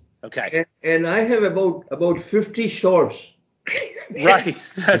brands. Okay. And I have about 50 shorts.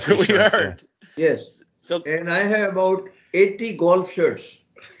 Right. That's what we heard. Yes. And I have about 80 golf shirts.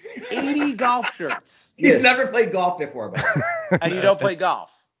 80 golf shirts. Yes. You've never played golf before, but. And you don't play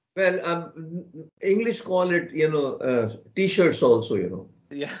golf. Well, English call it, T-shirts also,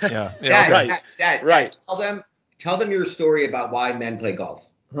 Yeah. Dad, right. Tell them your story about why men play golf.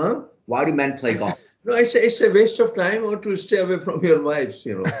 Huh? Why do men play golf? No, it's a waste of time or to stay away from your wives,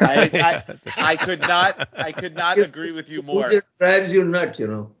 I could not agree with you more. It drives you nuts,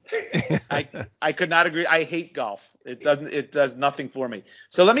 I could not agree. I hate golf. It does nothing for me.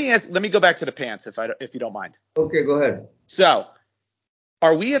 So let me go back to the pants if you don't mind. Okay, go ahead. So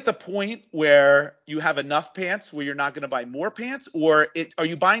are we at the point where you have enough pants where you're not going to buy more pants, or are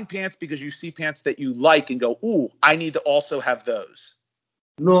you buying pants because you see pants that you like and go, ooh, I need to also have those?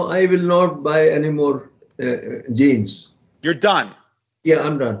 No, I will not buy any more jeans. You're done. Yeah,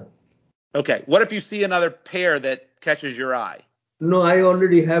 I'm done. Okay. What if you see another pair that catches your eye? No, I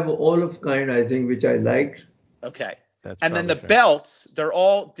already have all of kind, I think, which I liked. Okay. That's and then the fair. belts, they're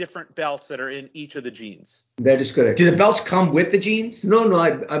all different belts that are in each of the jeans. That is correct. Do the belts come with the jeans? No,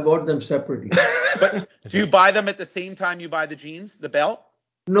 I bought them separately. But do you buy them at the same time you buy the jeans, the belt?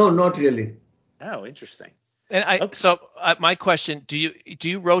 No, not really. Oh, interesting. And my question, do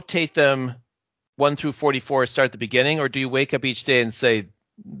you rotate them 1 through 44, start at the beginning, or do you wake up each day and say,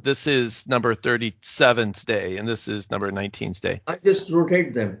 this is number 37's day and this is number 19's day? I just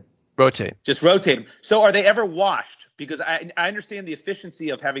rotate them. Just rotate them. So are they ever washed? Because I understand the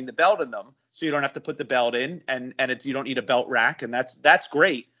efficiency of having the belt in them, so you don't have to put the belt in, and you don't need a belt rack, and that's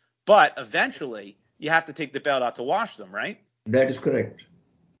great. But eventually you have to take the belt out to wash them, right? That is correct.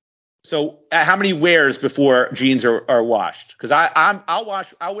 So how many wears before jeans are washed? Because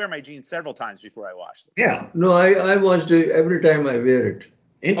I'll wear my jeans several times before I wash them. Yeah. No, I wash it every time I wear it.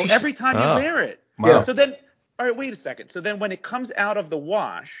 Oh, every time you wear it. Wow. Yeah. So then, all right, wait a second. So then when it comes out of the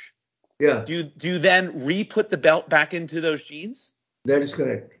wash, yeah, do you then re-put the belt back into those jeans? That is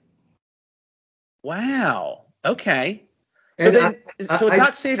correct. Wow. Okay. So And then, I it's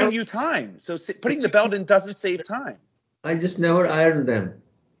not saving you time. So putting the belt in doesn't save time. I just never iron them.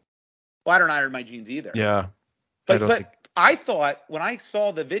 Well, I don't iron my jeans either. Yeah. But I thought when I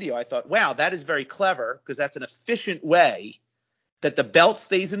saw the video, I thought, wow, that is very clever because that's an efficient way that the belt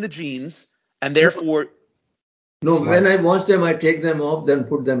stays in the jeans and therefore. No, when I wash them, I take them off, then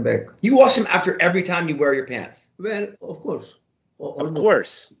put them back. You wash them after every time you wear your pants. Well, of course. Of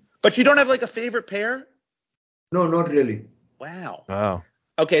course. But you don't have like a favorite pair? No, not really. Wow.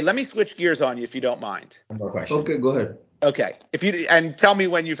 Okay, let me switch gears on you if you don't mind. One more question. Okay, go ahead. Okay. And tell me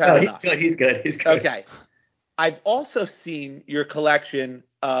when you've had enough. He's good. Okay. I've also seen your collection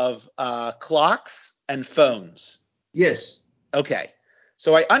of clocks and phones. Yes. Okay.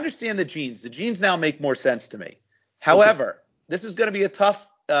 So I understand the jeans. The jeans now make more sense to me. However, this is going to be a tough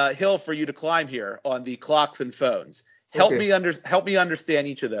hill for you to climb here on the clocks and phones. Help me understand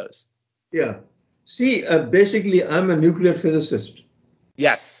each of those. Yeah. See, basically, I'm a nuclear physicist.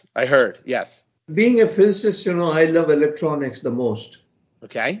 Yes, I heard. Yes. Being a physicist, I love electronics the most.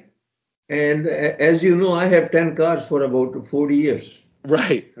 Okay. And as you know, I have 10 cars for about 40 years.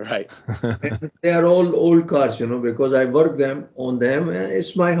 Right. And they are all old cars, because I work on them.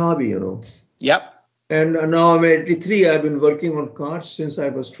 It's my hobby, Yep. And now I'm 83. I've been working on cars since I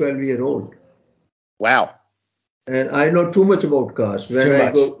was 12 years old. Wow. And I know too much about cars.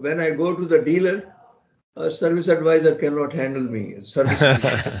 When I go to the dealer, a service advisor cannot handle me.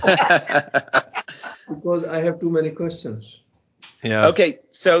 Because I have too many questions. Yeah. Okay,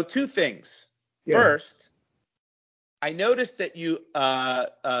 so two things. Yeah. First, I noticed that you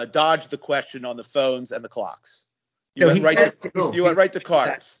dodged the question on the phones and the clocks. You went right to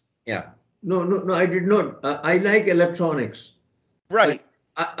cars. Yeah. No, I did not. I like electronics. Right.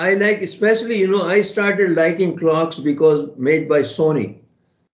 I like, especially, I started liking clocks because made by Sony.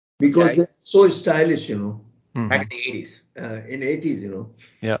 Because they're so stylish, Back in the 80s. In 80s,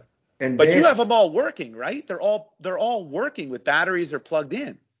 Yeah. But you have them all working, right? They're all working with batteries or plugged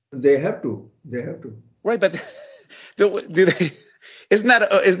in. They have to. Right, but do they? Isn't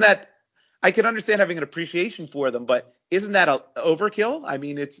that? I can understand having an appreciation for them, but isn't that a overkill? I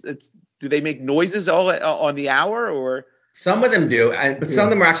mean, it's. Do they make noises all on the hour or? Some of them do, but some of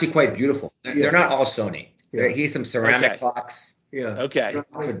them are actually quite beautiful. They're not all Sony. Yeah. Here's some ceramic clocks. Yeah. Okay.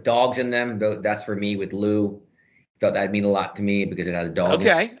 With dogs in them. That's for me with Lou. Thought that'd mean a lot to me because it has a dog.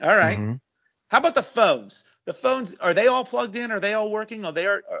 Okay. All right. Mm-hmm. How about the phones? The phones, are they all plugged in? Are they all working? Are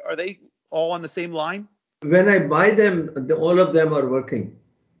they all on the same line? When I buy them, all of them are working.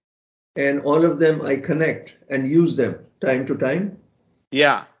 And all of them I connect and use them time to time.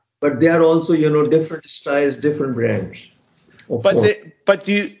 Yeah. But they are also, different styles, different brands.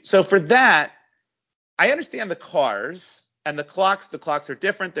 So for that, I understand the cars and the clocks. The clocks are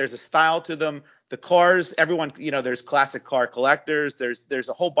different. There's a style to them. The cars, everyone, there's classic car collectors. There's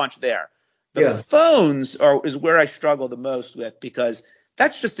a whole bunch there. The phones is where I struggle the most with because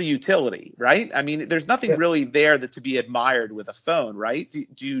that's just a utility, right? I mean, there's nothing really there that to be admired with a phone, right?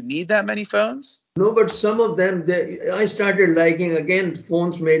 Do you need that many phones? No, but some of them, I started liking, again,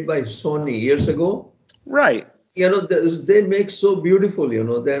 phones made by Sony years ago. Right. They make so beautiful,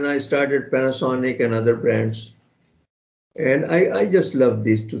 Then I started Panasonic and other brands. And I just love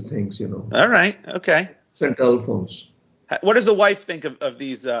these two things, All right. Okay. And telephones. What does the wife think of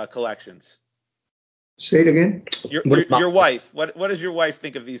these collections? Say it again. Your wife. What does your wife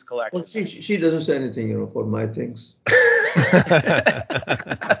think of these collections? Well, she doesn't say anything, for my things.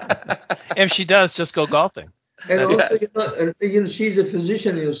 If she does, just go golfing. And also, she's a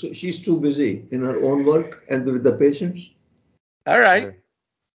physician, so she's too busy in her own work and with the patients. All right.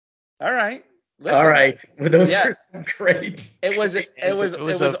 All right. Listen, all right. Well, those are great. It was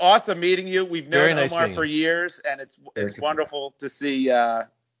awesome meeting you. We've known Omar for years, and it's wonderful to see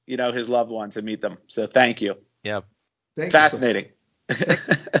his loved ones and meet them. So thank you. Yep. Fascinating.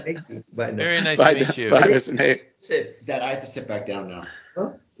 Thank you. Bye now. Very nice to meet you. Bye, Mr. Nate. Dad, I have to sit back down now.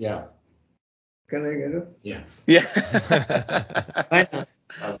 Huh? Yeah. Can I get up? Yeah. Yeah. Bye now.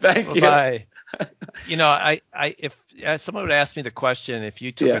 Thank you. Bye. If someone would ask me the question, if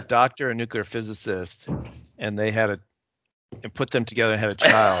you took a doctor or a nuclear physicist and they had and put them together and had a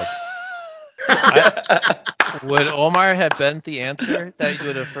child, would Omar have been the answer that you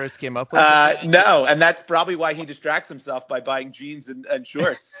would have first came up with? No, and that's probably why he distracts himself by buying jeans and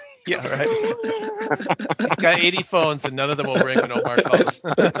shorts. Yeah, right. He's got 80 phones and none of them will ring when Omar calls.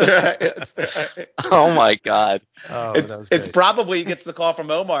 That's right. Oh my God. Oh, it's probably he gets the call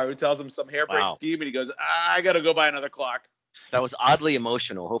from Omar who tells him some harebrained scheme and he goes, I got to go buy another clock. That was oddly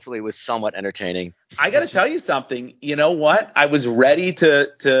emotional. Hopefully it was somewhat entertaining. I got to tell you something. You know what? I was ready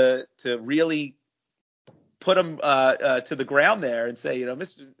to really put him to the ground there and say,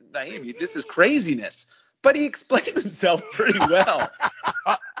 Mr. Naeem, this is craziness. But he explained himself pretty well.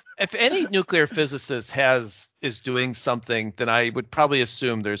 If any nuclear physicist is doing something, then I would probably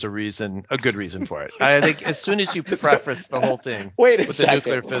assume there's a good reason for it. I think as soon as you preface the whole thing with the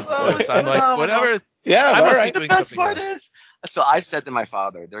nuclear physicist, I'm like, whatever. Yeah, all right. The best part is, so I said to my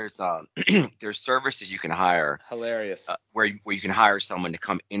father, there's services you can hire. Hilarious. Where you can hire someone to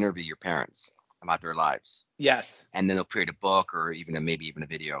come interview your parents about their lives. Yes. And then they'll create a book or maybe even a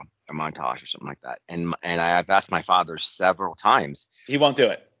video, a montage or something like that. And I've asked my father several times. He won't do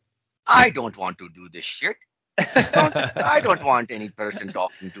it. I don't want to do this shit. I don't want any person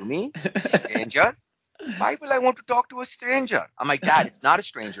talking to me. Stranger. Why will I want to talk to a stranger? I'm like, Dad, it's not a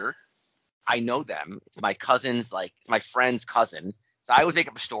stranger. I know them. It's my cousin's, it's my friend's cousin. So I always make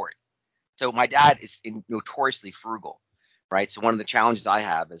up a story. So my dad is notoriously frugal, right? So one of the challenges I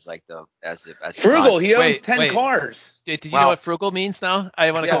have is as frugal. He owns 10 cars. Did you know what frugal means now?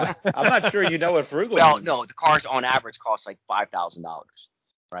 I want to go back. I'm not sure you know what frugal means. Well, no, the cars on average cost like $5,000,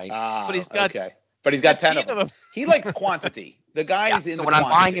 right? But he's got But he's got 10 of them. He likes quantity. The guy's in the when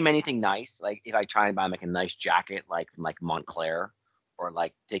quantity. I'm buying him anything nice, like if I try and buy him a nice jacket, from Montclair, or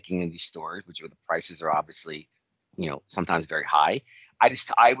taking in these stores, which the prices are obviously, sometimes very high. I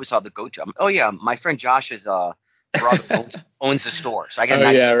always saw the go-to. Oh yeah, my friend Josh's brother owns the store, so I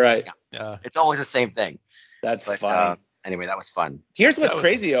get. Right. Yeah. It's always the same thing. That's funny. Anyway, that was fun. Here's what's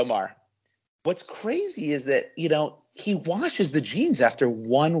crazy, Omar. What's crazy is that he washes the jeans after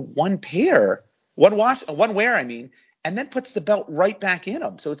one wear, and then puts the belt right back in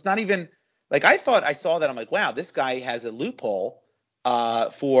them. So it's not even I thought I saw that. I'm like, wow, this guy has a loophole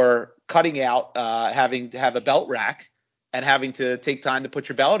for cutting out having to have a belt rack and having to take time to put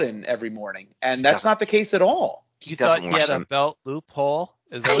your belt in every morning. And that's not the case at all. You thought he had a belt loophole?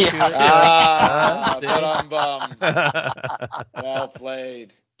 Is that what you were Well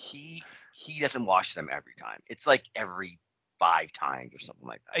played. He doesn't wash them every time. It's like every 5 times or something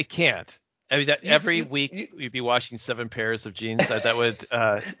like that. I can't. I mean, every week we'd be washing 7 pairs of jeans. That would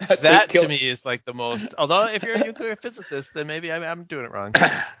to me is the most. Although if you're a nuclear physicist, then maybe I'm doing it wrong.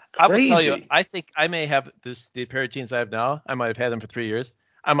 I will tell you, I think I may have the pair of jeans I have now. I might have had them for 3 years.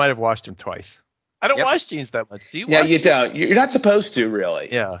 I might have washed them twice. I don't wash jeans that much. Do you? Yeah, you don't. You're not supposed to,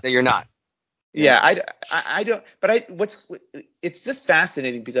 really. Yeah. No, you're not. Yeah, I don't. But it's just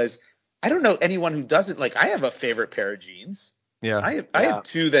fascinating because I don't know anyone who doesn't. I have a favorite pair of jeans. Yeah. I have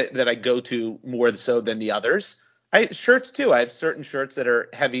 2 that I go to more so than the others. Shirts too. I have certain shirts that are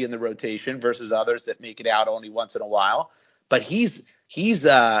heavy in the rotation versus others that make it out only once in a while. But he's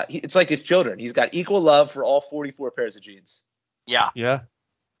it's like his children. He's got equal love for all 44 pairs of jeans. Yeah. Yeah.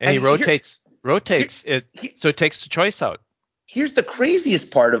 And he rotates it, so it takes the choice out. Here's the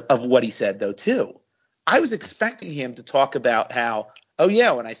craziest part of what he said, though, too. I was expecting him to talk about how,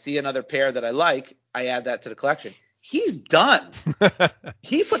 when I see another pair that I like, I add that to the collection. he's done.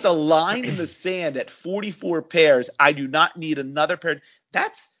 He put the line in the sand at 44 pairs. I do not need another pair.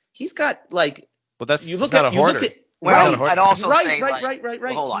 He's got like. Well, that's you look not at a hoarder. Well, I'd also say right.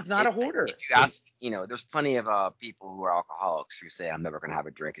 well, hold on. He's not a hoarder. If you ask, there's plenty of people who are alcoholics who say I'm never going to have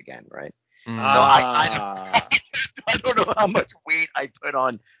a drink again, right? So I don't know how much weight I put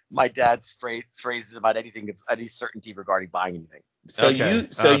on my dad's phrases about anything of any certainty regarding buying anything. So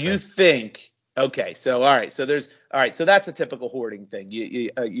you think so all right, so that's a typical hoarding thing.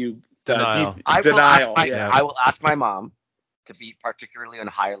 You denial. I will ask my mom to be particularly on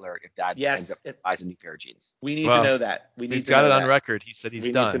high alert if dad ends up buys a new pair of jeans. We need to know that. He's got it on record. He said he's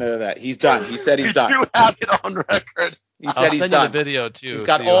done. We need to know that. He's done. He said he's done. You have it on record. He said he's done. I'll send you the video too. He's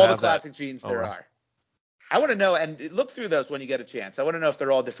got all the classic jeans there are. I want to know, and look through those when you get a chance. I want to know if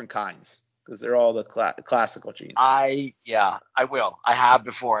they're all different kinds because they're all the classical jeans. I will. I have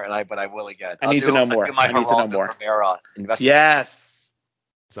before, but I will again. I need to know more. I need to know more. Rivera investigation. Yes.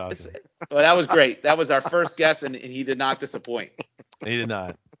 Awesome. Well, that was great. That was our first guess, and he did not disappoint. He did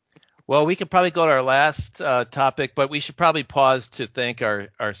not. Well, we could probably go to our last topic, but we should probably pause to thank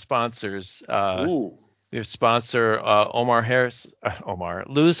our sponsors. We have sponsor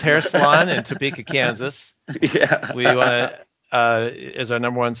Lou's Hair Salon in Topeka, Kansas. Yeah. We want to is our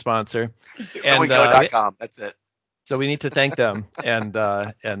number one sponsor. And Go.com. That's it. So we need to thank them, and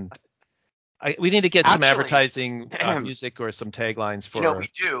we need to get some advertising music or some taglines for. We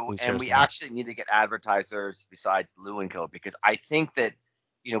do, and we actually need to get advertisers besides Lou and Co. because I think that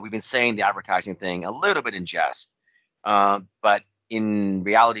we've been saying the advertising thing a little bit in jest, but in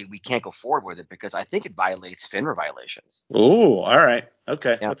reality we can't go forward with it because I think it violates FINRA violations. Ooh, all right,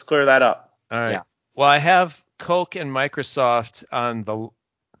 okay, let's clear that up. All right. Yeah. Well, I have Coke and Microsoft in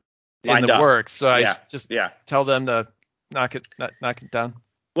the works, so I just tell them to knock it down.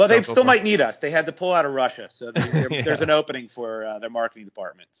 Well, they still might need us. They had to pull out of Russia, so there's an opening for their marketing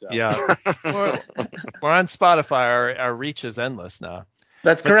department. So. Yeah, we're on Spotify. Our reach is endless now.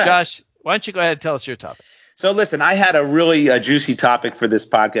 That's correct. Josh, why don't you go ahead and tell us your topic? So listen, I had a really juicy topic for this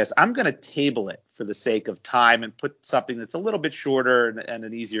podcast. I'm going to table it for the sake of time and put something that's a little bit shorter and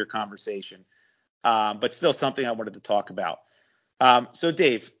an easier conversation, but still something I wanted to talk about. So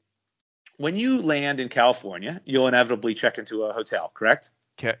Dave, when you land in California, you'll inevitably check into a hotel, correct?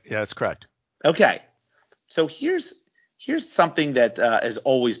 Yeah, that's correct. Okay. So here's something that has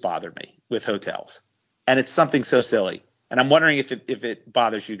always bothered me with hotels, and it's something so silly, and I'm wondering if it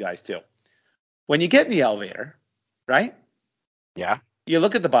bothers you guys too. When you get in the elevator, right? Yeah. You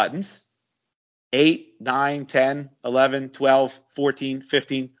look at the buttons, 8, 9, 10, 11, 12, 14,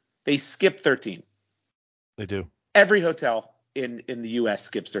 15. They skip 13. They do. Every hotel in the U.S.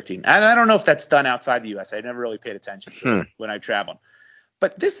 skips 13. And I don't know if that's done outside the U.S. I never really paid attention to it when I traveled.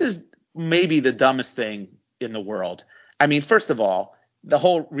 But this is maybe the dumbest thing in the world. I mean, first of all, the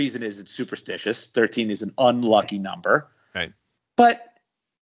whole reason is it's superstitious. 13 is an unlucky number. Right. But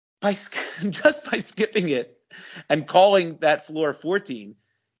just by skipping it and calling that floor 14,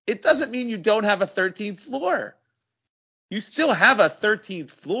 it doesn't mean you don't have a 13th floor. You still have a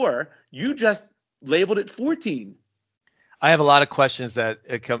 13th floor. You just labeled it 14. I have a lot of questions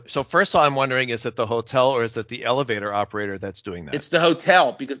so first of all, I'm wondering, is it the hotel or is it the elevator operator that's doing that? It's the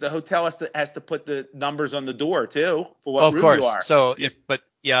hotel because the hotel has to put the numbers on the door too for what room you are. So okay,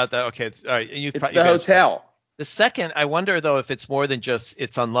 all right. It's the hotel. The second, I wonder though if it's more than just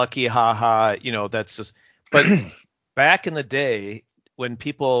it's unlucky, that's just. But back in the day when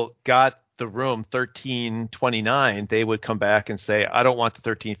people got the room 1329, they would come back and say, I don't want the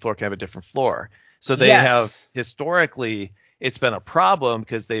 13th floor, can I have a different floor? So they have historically, it's been a problem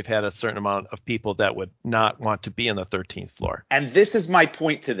because they've had a certain amount of people that would not want to be on the 13th floor. And this is my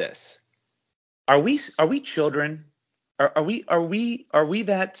point to this. Are we children? Are we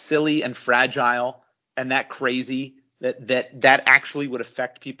that silly and fragile and that crazy that actually would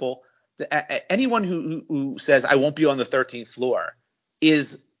affect people? Anyone who says I won't be on the 13th floor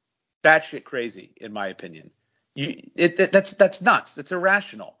is batshit crazy, in my opinion. That's nuts. That's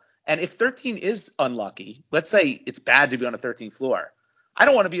irrational. And if 13 is unlucky, let's say it's bad to be on the 13th floor. I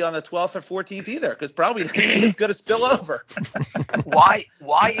don't want to be on the 12th or 14th either because probably it's going to spill over.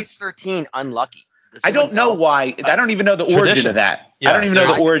 Why is 13 unlucky? I don't know why. I don't even know the origin of that. Yeah, I don't even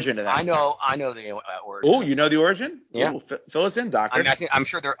know the origin of that. I know the origin. Oh, you know the origin? Yeah. Ooh, fill us in, doctor. I'm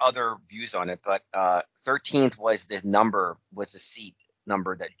sure there are other views on it, but 13th was the seat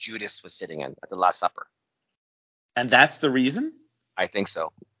number that Judas was sitting in at the Last Supper. And that's the reason? I think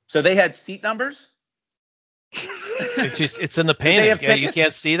so. So they had seat numbers? It's in the painting. You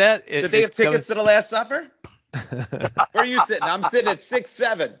can't see that? Did they have tickets to the Last Supper? Where are you sitting? I'm sitting at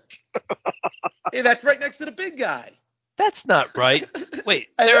 6'7". Hey, that's right next to the big guy. That's not right. Wait,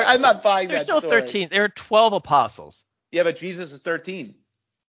 I'm not buying there's that no story. 13. There are 12 apostles. Yeah, but Jesus is 13.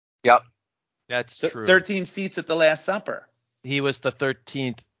 Yep. That's So true. 13 seats at the Last Supper. He was the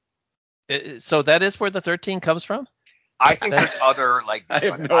 13th. So that is where the 13 comes from? I think there's other like. I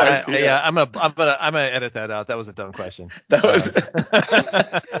have no idea. Yeah, I'm gonna edit that out. That was a dumb question. That was.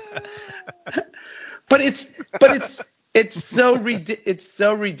 But it's so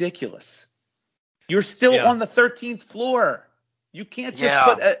ridiculous. You're still on the 13th floor. You can't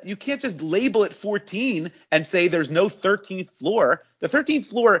just you can't just label it 14 and say there's no 13th floor. The 13th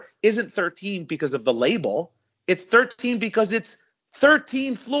floor isn't 13 because of the label. It's 13 because it's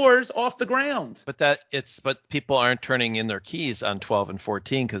 13 floors off the ground. But people aren't turning in their keys on 12 and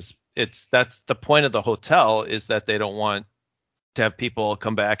 14 because that's the point of the hotel is that they don't want to have people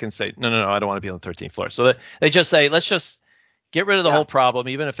come back and say, no, I don't want to be on the 13th floor. So they just say, let's just get rid of the whole problem,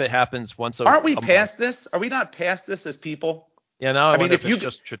 even if it happens once a month. Aren't we past this? Are we not past this as people? Yeah, no. I mean, if it's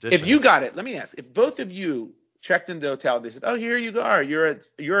just tradition. If you got it, let me ask: if both of you checked into the hotel, they said, "Oh, here you are. You're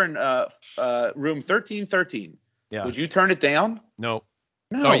in room 1313." Yeah. Would you turn it down? No.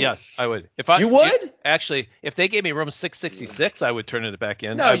 No. Oh, yes, I would. You would? Actually, if they gave me room 666, I would turn it back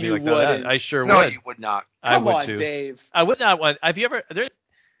in. No, I'd be you like, wouldn't. No, I sure No, would. you would not. Come would on, too. Dave. I would not want. Have you ever?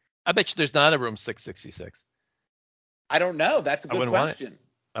 I bet you there's not a room 666. I don't know. That's a good question.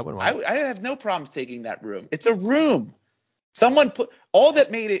 I wouldn't want it. I have no problems taking that room. It's a room. Someone put all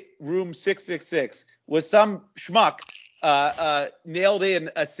that made it room 666 was some schmuck nailed in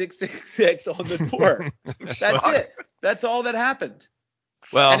a 666 on the door. That's it. That's all that happened.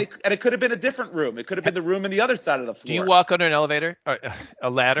 Well, and it could have been a different room. It could have been the room on the other side of the floor. Do you walk under an elevator or a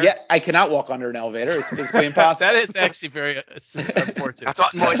ladder? Yeah, I cannot walk under an elevator. It's physically impossible. That is actually very unfortunate.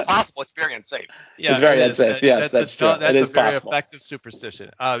 That's not it's possible. It's very unsafe. Yeah, it's very unsafe. Yes, that's true. That's it is a very possible. effective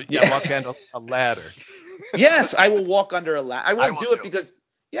superstition. Walk under a ladder. Yes, I will walk under a ladder. I won't do it too. because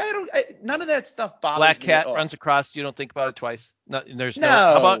none of that stuff bothers Black me. cat runs across. You don't think about it twice. No. No.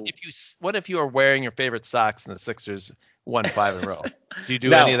 How about what if you are wearing your favorite socks and the Sixers won 5 in a row? Do you do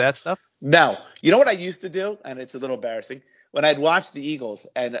No. any of that stuff? No. You know what I used to do, and it's a little embarrassing. When I'd watch the Eagles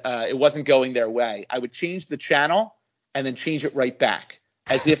and it wasn't going their way, I would change the channel and then change it right back,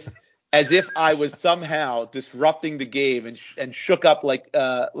 as if I was somehow disrupting the game and shook up like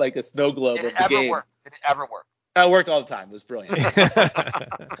a snow globe of the game. Did it ever work? It worked all the time. It was brilliant.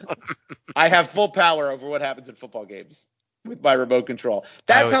 I have full power over what happens in football games with my remote control.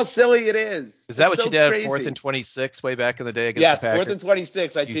 That's how silly it is. Is that it's what so you did crazy. at 4th and 26 way back in the day against the Packers? Yes, 4th and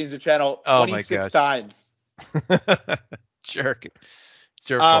 26. I changed the channel 26 times. Jerk. It's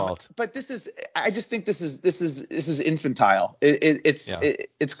your fault. But I just think this is infantile.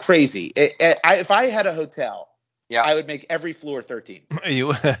 It's crazy. If I had a hotel, I would make every floor 13.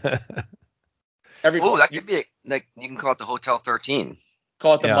 You. Oh, that could be like you can call it the Hotel 13.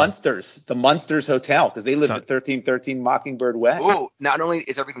 Call it the Munsters Hotel, because they live at 1313 Mockingbird Way. Oh, not only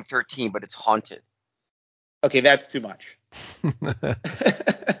is everything 13, but it's haunted. Okay, that's too much.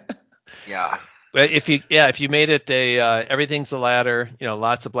 Yeah. But if you made it everything's a ladder,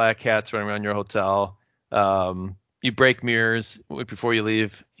 lots of black cats running around your hotel. You break mirrors before you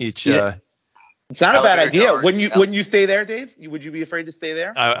leave each. It's not a bad idea. Wouldn't you stay there, Dave? Would you be afraid to stay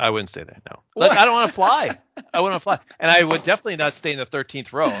there? I wouldn't stay there. No. Look, I don't want to fly. And I would definitely not stay in the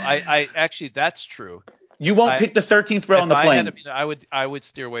 13th row. I actually, that's true. You won't pick the 13th row on the plane. I would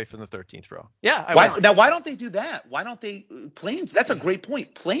steer away from the 13th row. Yeah. Now, why don't they do that? Why don't they planes? That's a great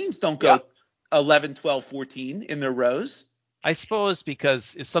point. Planes don't go 11, 12, 14 in their rows. I suppose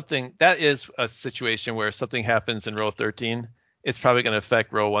because that is a situation where something happens in row 13. It's probably going to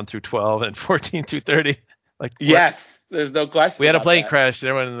affect row 1 through 12 and 14 through 30. Yes, there's no question. We had a plane crash.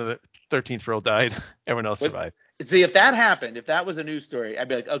 Everyone in the 13th row died. Everyone else survived. See, if that happened, if that was a news story, I'd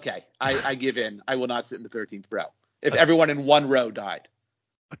be like, okay, I give in. I will not sit in the 13th row. If everyone in one row died.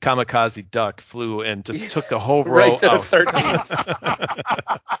 A kamikaze duck flew and just took the whole row right to out. The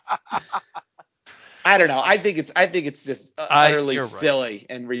 13th. I don't know. I think it's just utterly silly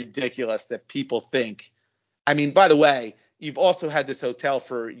and ridiculous that people think. I mean, by the way, you've also had this hotel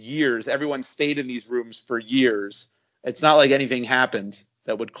for years. Everyone stayed in these rooms for years. It's not like anything happened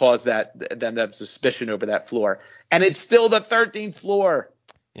that would cause that suspicion over that floor. And it's still the 13th floor.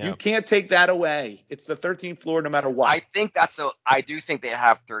 Yeah. You can't take that away. It's the 13th floor no matter what. I do think they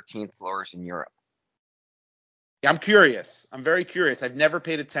have 13th floors in Europe. Yeah, I'm curious. I'm very curious. I've never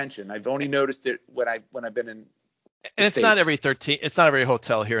paid attention. I've only noticed it when I've been in. And it's not every 13. It's not every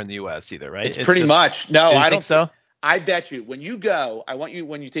hotel here in the U.S. either, right? It's pretty much. No, I don't think so. I bet you when you go, I want you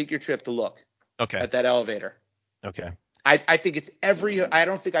when you take your trip to look. Okay. at that elevator. Okay. I think it's I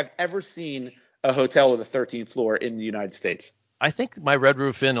don't think I've ever seen a hotel with a 13th floor in the United States. I think my Red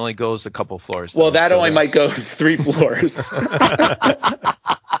Roof Inn only goes a couple floors. Well, that only might go 3 floors.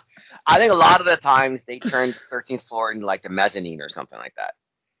 I think a lot of the times they turn the 13th floor into like the mezzanine or something like that.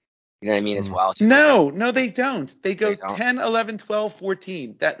 You know what I mean? As well. No, they don't. They go They don't? 10, 11, 12,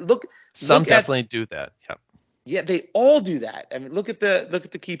 14. Some definitely do that. Yep. Yeah, they all do that. I mean, look at the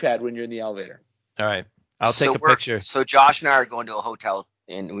keypad when you're in the elevator. All right. I'll take a picture. So Josh and I are going to a hotel,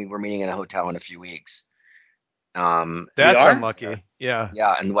 and we were meeting in a hotel in a few weeks. That's unlucky. Yeah.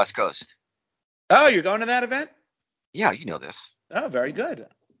 Yeah, in the West Coast. Oh, you're going to that event? Yeah, you know this. Oh, very good.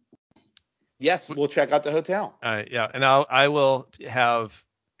 Yes, we'll check out the hotel. All right. Yeah. And I will have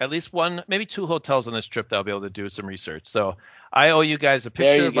at least one, maybe 2 hotels on this trip that I'll be able to do some research. So I owe you guys a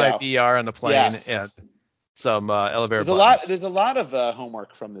picture of my VR on the plane and some elevator buttons. There's a lot of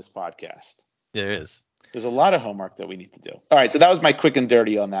homework from this podcast. There is. There's a lot of homework that we need to do. All right, so that was my quick and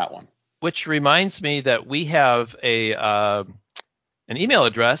dirty on that one. Which reminds me that we have an email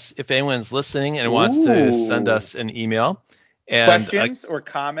address if anyone's listening and wants to send us an email. And, questions or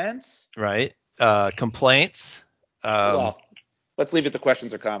comments? Right. Complaints. Well, let's leave it to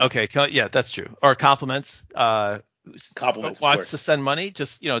questions or comments. Okay. Yeah, that's true. Or compliments. Compliments. Wants to send money?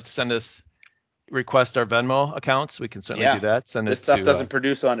 Just to send us, request our Venmo accounts. We can certainly do that. This stuff doesn't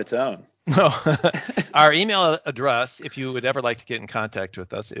produce on its own. No. Our email address, if you would ever like to get in contact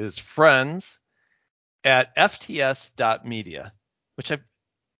with us, is friends@fts.media, which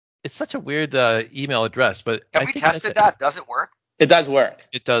it's such a weird email address, but have we tested that? Does it work? It does work.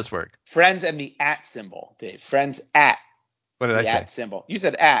 It does work. Friends and the @ symbol, Dave. Friends at. What did I say? The @ symbol. You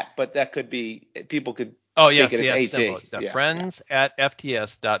said at, but that could be people could. Oh yes, take it the as @ symbol. Yeah,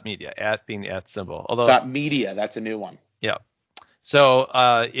 friends@fts.media. @ being the @ symbol. Although .media, that's a new one. Yeah. So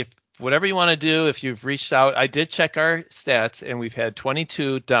if whatever you want to do, if you've reached out, I did check our stats and we've had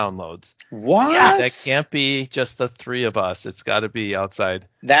 22 downloads. What? That can't be just the 3 of us. It's got to be outside.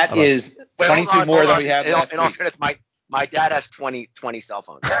 That is 22 more than we had last week. In all fairness, my dad has 20 cell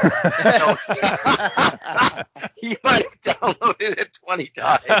phones. So he might have downloaded it 20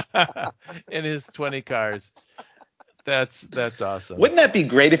 times. In his 20 cars. That's awesome. Wouldn't that be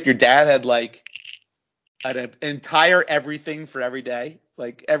great if your dad had like an entire everything for every day?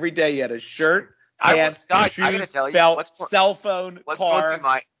 Like every day you had a shirt, pants, shoes, belt, cell phone, car.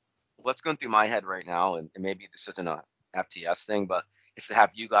 What's going through my head right now, and maybe this isn't a FTS thing, but it's to have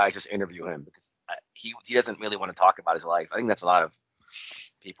you guys just interview him because he doesn't really want to talk about his life. I think that's a lot of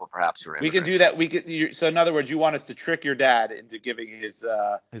people perhaps who are. We can do that. So in other words, you want us to trick your dad into giving his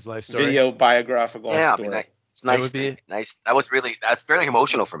life story, video biographical story. I mean, it's nice. That would be nice. That's very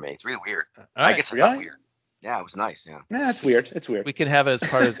emotional for me. It's really weird. I guess it's not weird. Yeah, it was nice. Yeah. Nah, it's weird. It's weird. We can have it as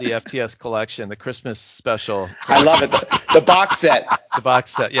part of the FTS collection, the Christmas special. I love it. The box set. The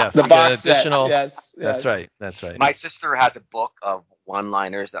box set. Yes. The box set. Additional. Yes. That's right. That's right. My sister has a book of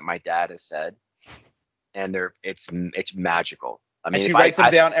one-liners that my dad has said, and it's magical. I mean, and she writes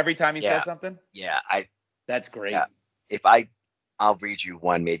them down every time he says something. Yeah. That's great. Yeah. If I'll read you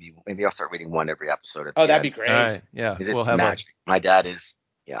one. Maybe I'll start reading one every episode. That'd be great. All right. Yeah. It's magic. My dad is.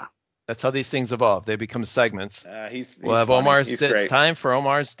 Yeah. That's how these things evolve. They become segments. We'll have Omar's. It's time for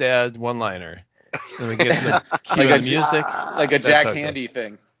Omar's dad one-liner. And we get some music, like a Jack Handy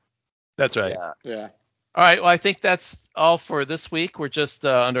thing. That's right. Yeah. All right. Well, I think that's all for this week. We're just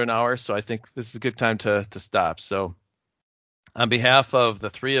under an hour, so I think this is a good time to stop. So, on behalf of the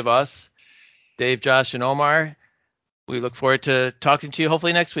 3 of us, Dave, Josh, and Omar, we look forward to talking to you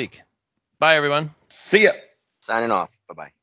hopefully next week. Bye, everyone. See ya. Signing off. Bye-bye.